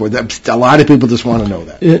before? A lot of people just want to know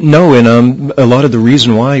that. No, and a lot of the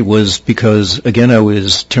reason why was because, again, I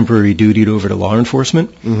was temporary dutied over to law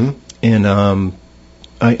enforcement, and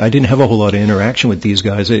I didn't have a whole lot of interaction with these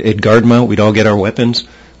guys. At guard mount, we'd all get our weapons.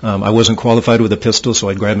 I wasn't qualified with a pistol, so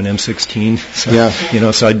I'd grab an M16.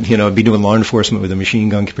 So, so I'd be doing law enforcement with a machine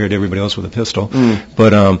gun compared to everybody else with a pistol.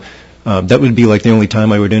 But that would be like the only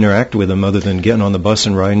time I would interact with them, other than getting on the bus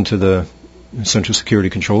and riding to the Central Security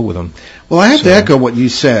Control with them. Well, I have to echo what you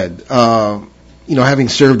said. Having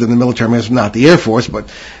served in the military, I mean, not the Air Force, but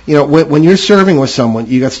when you're serving with someone,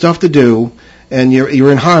 you got stuff to do, and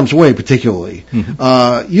you're in harm's way, particularly.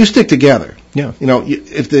 You stick together. Yeah. You know,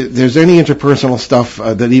 if there's any interpersonal stuff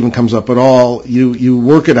that even comes up at all, you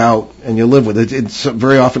work it out and you live with it. It's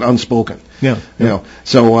very often unspoken. Yeah. You know,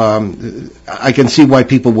 so I can see why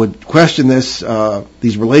people would question these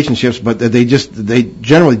relationships, but they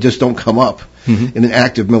generally just don't come up in an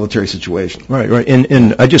active military situation. Right.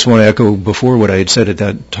 And I just want to echo before what I had said at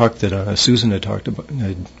that talk that Susan had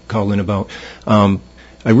called in about.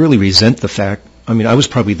 I really resent the fact. I mean, I was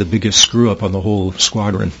probably the biggest screw up on the whole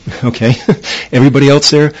squadron, okay? Everybody else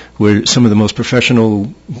there were some of the most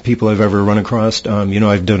professional people I've ever run across.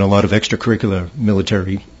 I've done a lot of extracurricular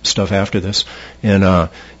military stuff after this, and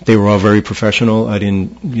they were all very professional. I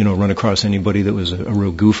didn't, run across anybody that was a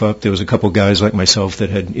real goof up. There was a couple guys like myself that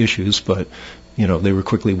had issues, but, they were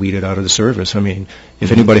quickly weeded out of the service. I mean,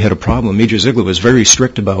 if anybody had a problem, Major Ziegler was very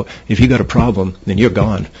strict about, if you got a problem, then you're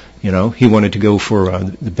gone. He wanted to go for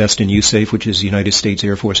the best in USAFE, which is United States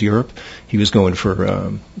Air Force Europe. He was going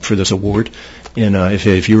for this award, and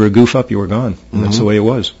if you were a goof up, you were gone. And that's the way it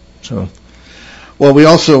was. So, well, we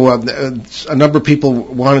also a number of people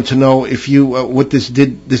wanted to know if you what this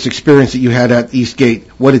experience that you had at Eastgate,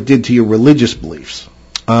 what it did to your religious beliefs.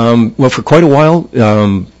 Well, for quite a while,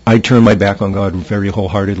 I turned my back on God very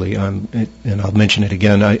wholeheartedly, and I'll mention it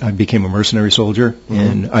again. I became a mercenary soldier,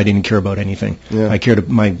 and I didn't care about anything. Yeah. I cared.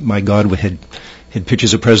 My God had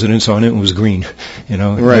pictures of presidents on it and was green.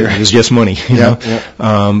 Right. It was just money. Yeah.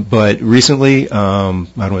 But recently, I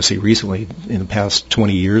don't want to say recently, in the past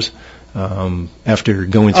 20 years, after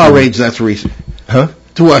going through our age, that's recent. Huh?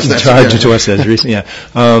 To us, that's to us, that's recent.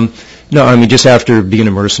 Yeah. No, I mean, just after being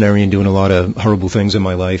a mercenary and doing a lot of horrible things in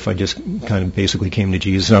my life, I just kind of basically came to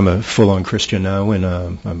Jesus. I'm a full-on Christian now, and I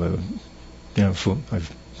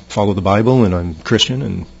follow the Bible, and I'm Christian,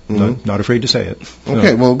 and not afraid to say it. So.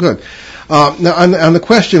 Okay, well, good. Now, on the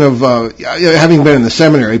question of having been in the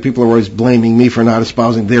seminary, people are always blaming me for not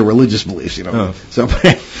espousing their religious beliefs, So,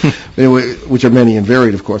 which are many and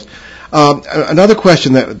varied, of course. Another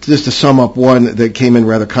question that, just to sum up one that came in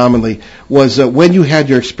rather commonly, was when you had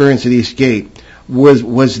your experience at Eastgate,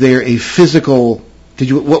 was there a physical?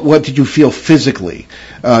 What did you feel physically?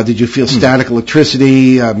 Did you feel static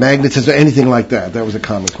electricity, magnetism, anything like that? That was a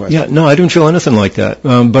common question. Yeah, no, I didn't feel anything like that.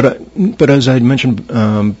 But as I had mentioned,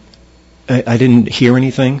 I didn't hear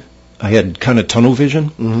anything. I had kind of tunnel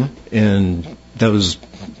vision, and that was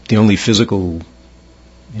the only physical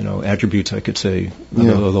attributes I could say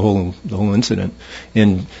of the whole incident.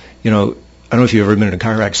 And I don't know if you've ever been in a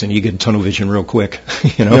car accident. You get tunnel vision real quick.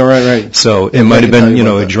 Yeah, right. So it might have been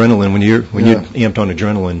adrenaline when you're amped on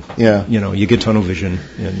adrenaline. Yeah. You get tunnel vision,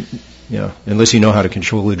 and unless you know how to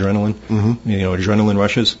control adrenaline, adrenaline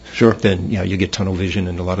rushes. Sure. Then you get tunnel vision,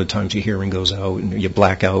 and a lot of times your hearing goes out, and you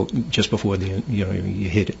black out just before you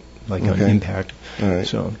hit it like an impact. All right.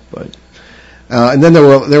 So, but. And then there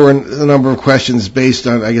were a number of questions based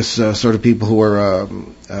on, I guess, sort of people who are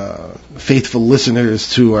faithful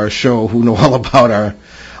listeners to our show who know all about our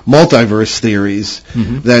multiverse theories.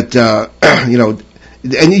 That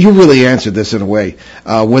and you really answered this in a way,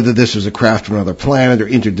 whether this was a craft from another planet or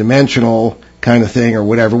interdimensional kind of thing or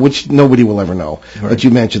whatever, which nobody will ever know. Right. But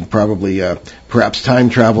you mentioned probably perhaps time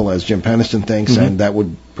travel, as Jim Peniston thinks, and that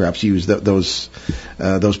would perhaps use those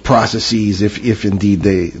processes if indeed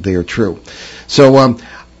they are true. So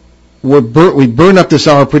we burned up this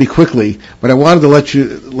hour pretty quickly, but I wanted to let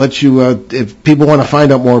you if people want to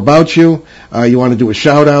find out more about you, you want to do a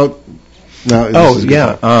shout out. No,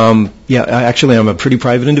 actually, I'm a pretty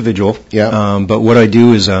private individual. Yeah. But what I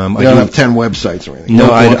do is I don't have 10 websites or anything.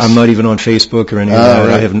 No, I'm not even on Facebook or any of that.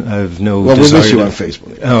 Right. I have no. Well, we miss you on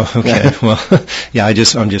Facebook. Oh, okay. Well, yeah,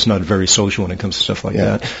 I'm just not very social when it comes to stuff like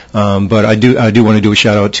that. But I do want to do a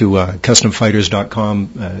shout out to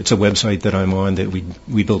CustomFighters.com. It's a website that I'm on that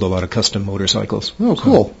we build a lot of custom motorcycles. Oh,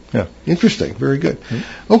 cool. So, yeah. Interesting. Very good.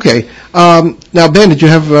 Okay. Now, Ben, did you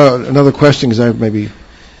have another question? Because I have maybe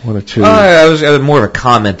one or two. I was more of a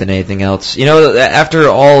comment than anything else. After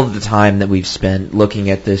all of the time that we've spent looking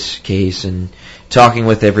at this case and talking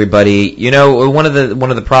with everybody, one of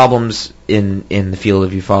the problems in the field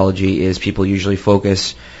of ufology is people usually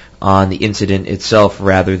focus on the incident itself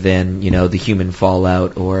rather than the human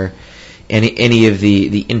fallout or any of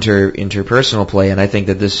the interpersonal play. And I think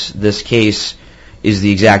that this case is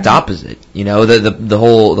the exact opposite. The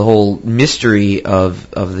whole mystery of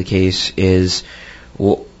the case is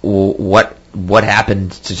what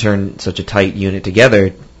happened to turn such a tight unit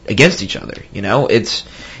together against each other.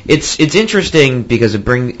 It's interesting because it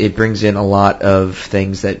brings in a lot of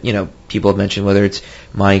things that people have mentioned, whether it's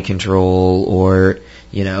mind control or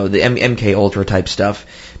the MK Ultra type stuff.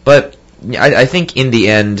 But I think in the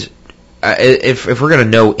end, if we're going to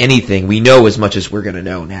know anything, we know as much as we're going to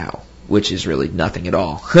know now. which is really nothing at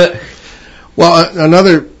all. Well,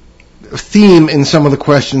 another theme in some of the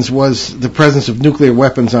questions was the presence of nuclear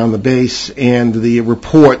weapons on the base, and the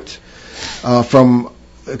report from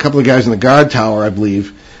a couple of guys in the guard tower, I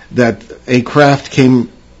believe, that a craft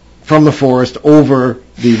came from the forest over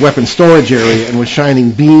the weapon storage area and was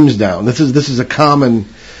shining beams down. This is a common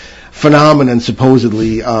phenomenon,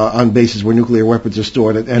 supposedly, on bases where nuclear weapons are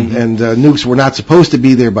stored, and nukes were not supposed to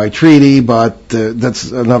be there by treaty, but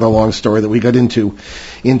that's another long story that we got into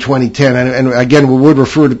in 2010. And again, we would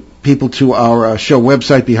refer to people to our show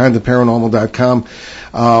website, BehindTheParanormal.com,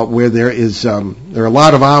 where there are a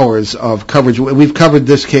lot of hours of coverage. We've covered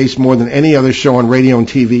this case more than any other show on radio and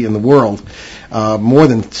TV in the world, more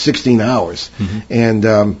than 16 hours.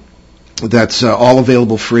 And that's all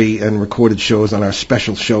available free and recorded shows on our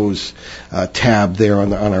special shows tab there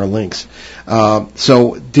on our links.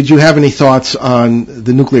 So did you have any thoughts on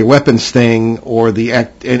the nuclear weapons thing, or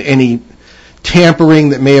any tampering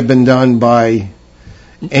that may have been done by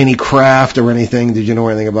any craft or anything? Did you know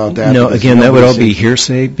anything about that? No, again, that would all be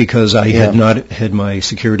hearsay, because I had not had my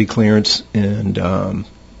security clearance, and I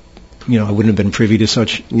wouldn't have been privy to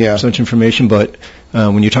such information. But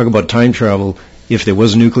when you talk about time travel, if there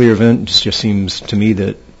was a nuclear event, it just seems to me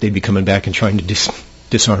that they'd be coming back and trying to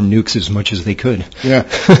disarm nukes as much as they could. Yeah.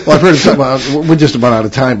 Well, I've heard something. We're just about out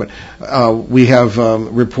of time, but we have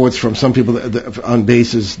reports from some people that on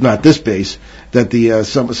bases, not this base, that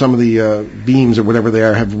some of the beams or whatever they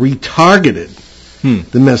are have retargeted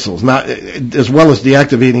the missiles, not as well as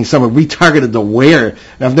deactivating some. Have retargeted the where.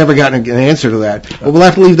 And I've never gotten an answer to that. But we'll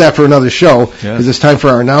have to leave that for another show, because it's time for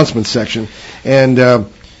our announcements section. And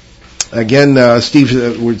again,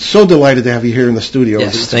 Steve, we're so delighted to have you here in the studio.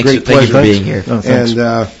 Yes, it's a great pleasure. Thank you for being here. Oh,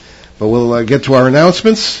 and but we'll get to our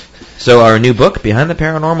announcements. So our new book, Behind the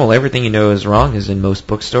Paranormal, Everything You Know Is Wrong, is in most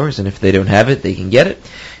bookstores, and if they don't have it, they can get it.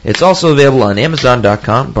 It's also available on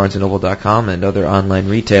Amazon.com, BarnesandNoble.com, and other online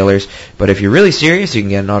retailers. But if you're really serious, you can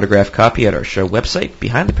get an autographed copy at our show website,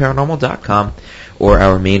 BehindTheParanormal.com, or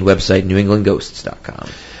our main website, NewEnglandGhosts.com.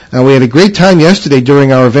 Now, we had a great time yesterday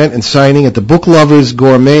during our event and signing at the Book Lovers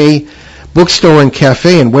Gourmet Bookstore and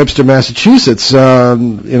Cafe in Webster, Massachusetts,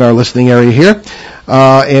 in our listening area here.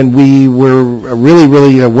 And we were really,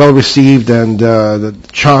 really well received and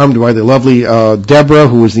charmed by the lovely Deborah,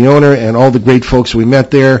 who was the owner, and all the great folks we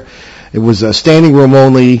met there. It was a standing room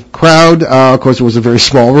only crowd. Of course, it was a very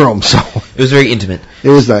small room, so it was very intimate. It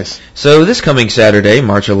was nice. So this coming Saturday,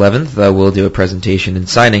 March 11th, we'll do a presentation and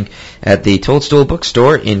signing at the Toadstool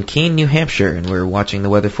Bookstore in Keene, New Hampshire, and we're watching the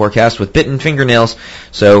weather forecast with bitten fingernails.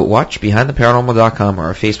 So watch BehindTheParanormal.com or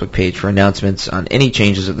our Facebook page for announcements on any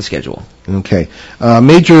changes of the schedule. Okay.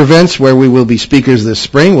 Major events where we will be speakers this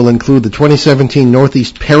spring will include the 2017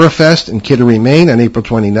 Northeast Parafest in Kittery, Maine on April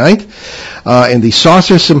 29th, and the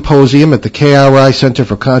Saucer Symposium at the KRI Center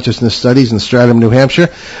for Consciousness Studies in Stratham, New Hampshire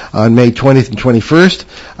on May 20th and 21st.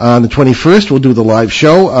 On the 21st, we'll do the live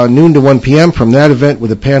show, noon to 1 p.m. from that event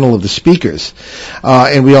with a panel of the speakers.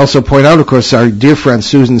 And we also point out, of course, our dear friend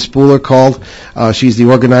Susan Spooler called. She's the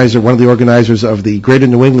organizer, one of the organizers of the Greater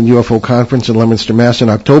New England UFO Conference in Leominster, Mass. in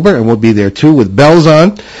October, and we'll be there too with bells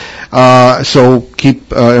on. So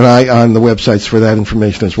keep an eye on the websites for that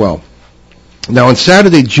information as well. Now, on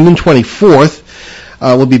Saturday, June 24th,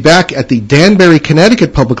 we'll be back at the Danbury,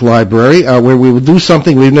 Connecticut Public Library, where we will do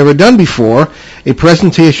something we've never done before, a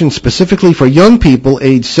presentation specifically for young people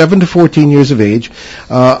aged 7 to 14 years of age.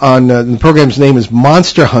 The program's name is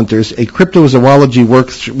Monster Hunters, a cryptozoology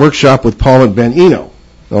workshop with Paul and Ben Eno.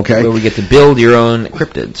 Okay. Where we get to build your own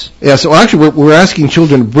cryptids. Yeah, so actually we're asking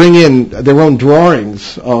children to bring in their own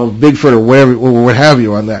drawings of Bigfoot or whatever, or what have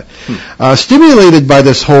you on that. Stimulated by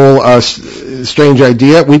this whole strange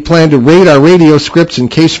idea, we plan to raid our radio scripts and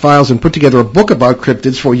case files and put together a book about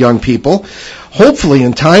cryptids for young people. Hopefully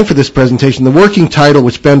in time for this presentation, the working title,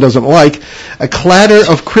 which Ben doesn't like, A Clatter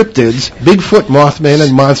of Cryptids, Bigfoot, Mothman,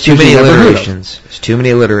 and Monsters You Never Heard of. There's too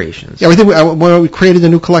many alliterations. Yeah, we created a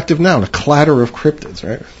new collective noun, A Clatter of Cryptids,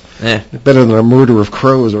 right? Better than A Murder of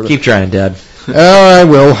Crows. Or keep trying, Dad. I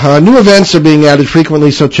will. New events are being added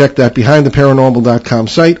frequently, so check that BehindTheParanormal.com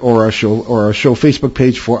site or our show Facebook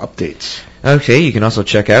page for updates. Okay, you can also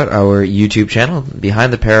check out our YouTube channel,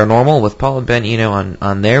 Behind the Paranormal, with Paul and Ben Eno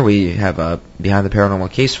on there. We have Behind the Paranormal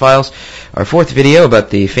Case Files. Our fourth video about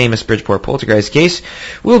the famous Bridgeport Poltergeist case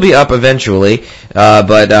will be up eventually,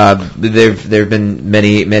 but there have been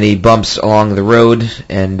many bumps along the road,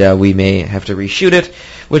 and we may have to reshoot it,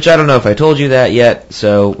 which I don't know if I told you that yet,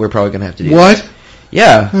 so we're probably going to have to do What? that.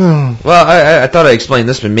 Yeah. Well, I thought I explained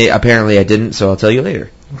this, but apparently I didn't, so I'll tell you later.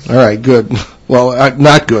 All right, good. Well,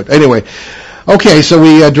 not good. Anyway, Okay, so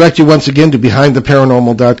we direct you once again to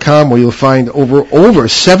BehindTheParanormal.com, where you'll find over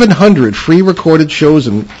 700 free recorded shows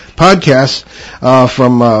and podcasts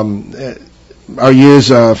from our years,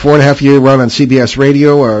 4.5-year run on CBS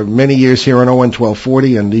Radio, or many years here on ON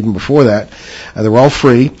 1240, and even before that. They're all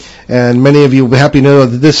free, and many of you will be happy to know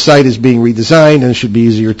that this site is being redesigned and should be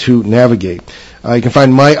easier to navigate. You can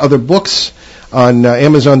find my other books on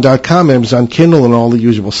Amazon.com, Amazon Kindle, and all the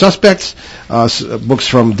usual suspects. Books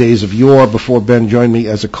from days of yore before Ben joined me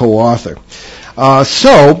as a co-author.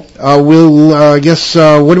 We'll,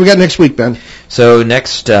 what do we got next week, Ben? So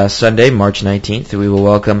next Sunday, March 19th, we will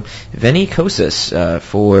welcome Veni Kosis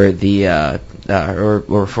for the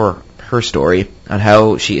or for her story on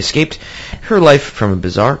how she escaped her life from a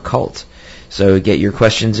bizarre cult. So get your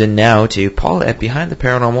questions in now to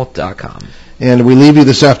paul@behindtheparanormal.com. And we leave you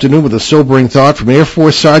this afternoon with a sobering thought from Air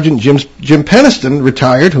Force Sergeant Jim Peniston,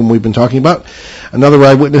 retired, whom we've been talking about, another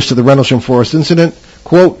eyewitness to the Rendlesham Forest incident.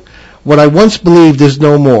 Quote, "What I once believed is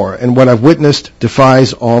no more, and what I've witnessed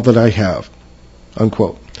defies all that I have."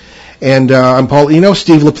 Unquote. And I'm Paul Eno.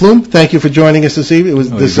 Steve LaPlume, thank you for joining us this evening.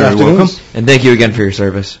 This afternoon. Welcome. And thank you again for your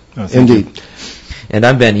service. Indeed. And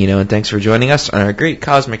I'm Ben Eno, and thanks for joining us on our great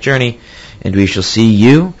cosmic journey. And we shall see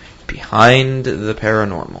you behind the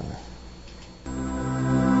paranormal.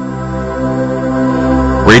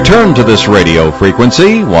 Return to this radio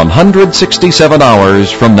frequency 167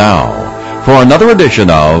 hours from now for another edition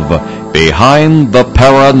of Behind the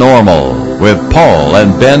Paranormal with Paul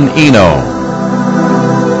and Ben Eno.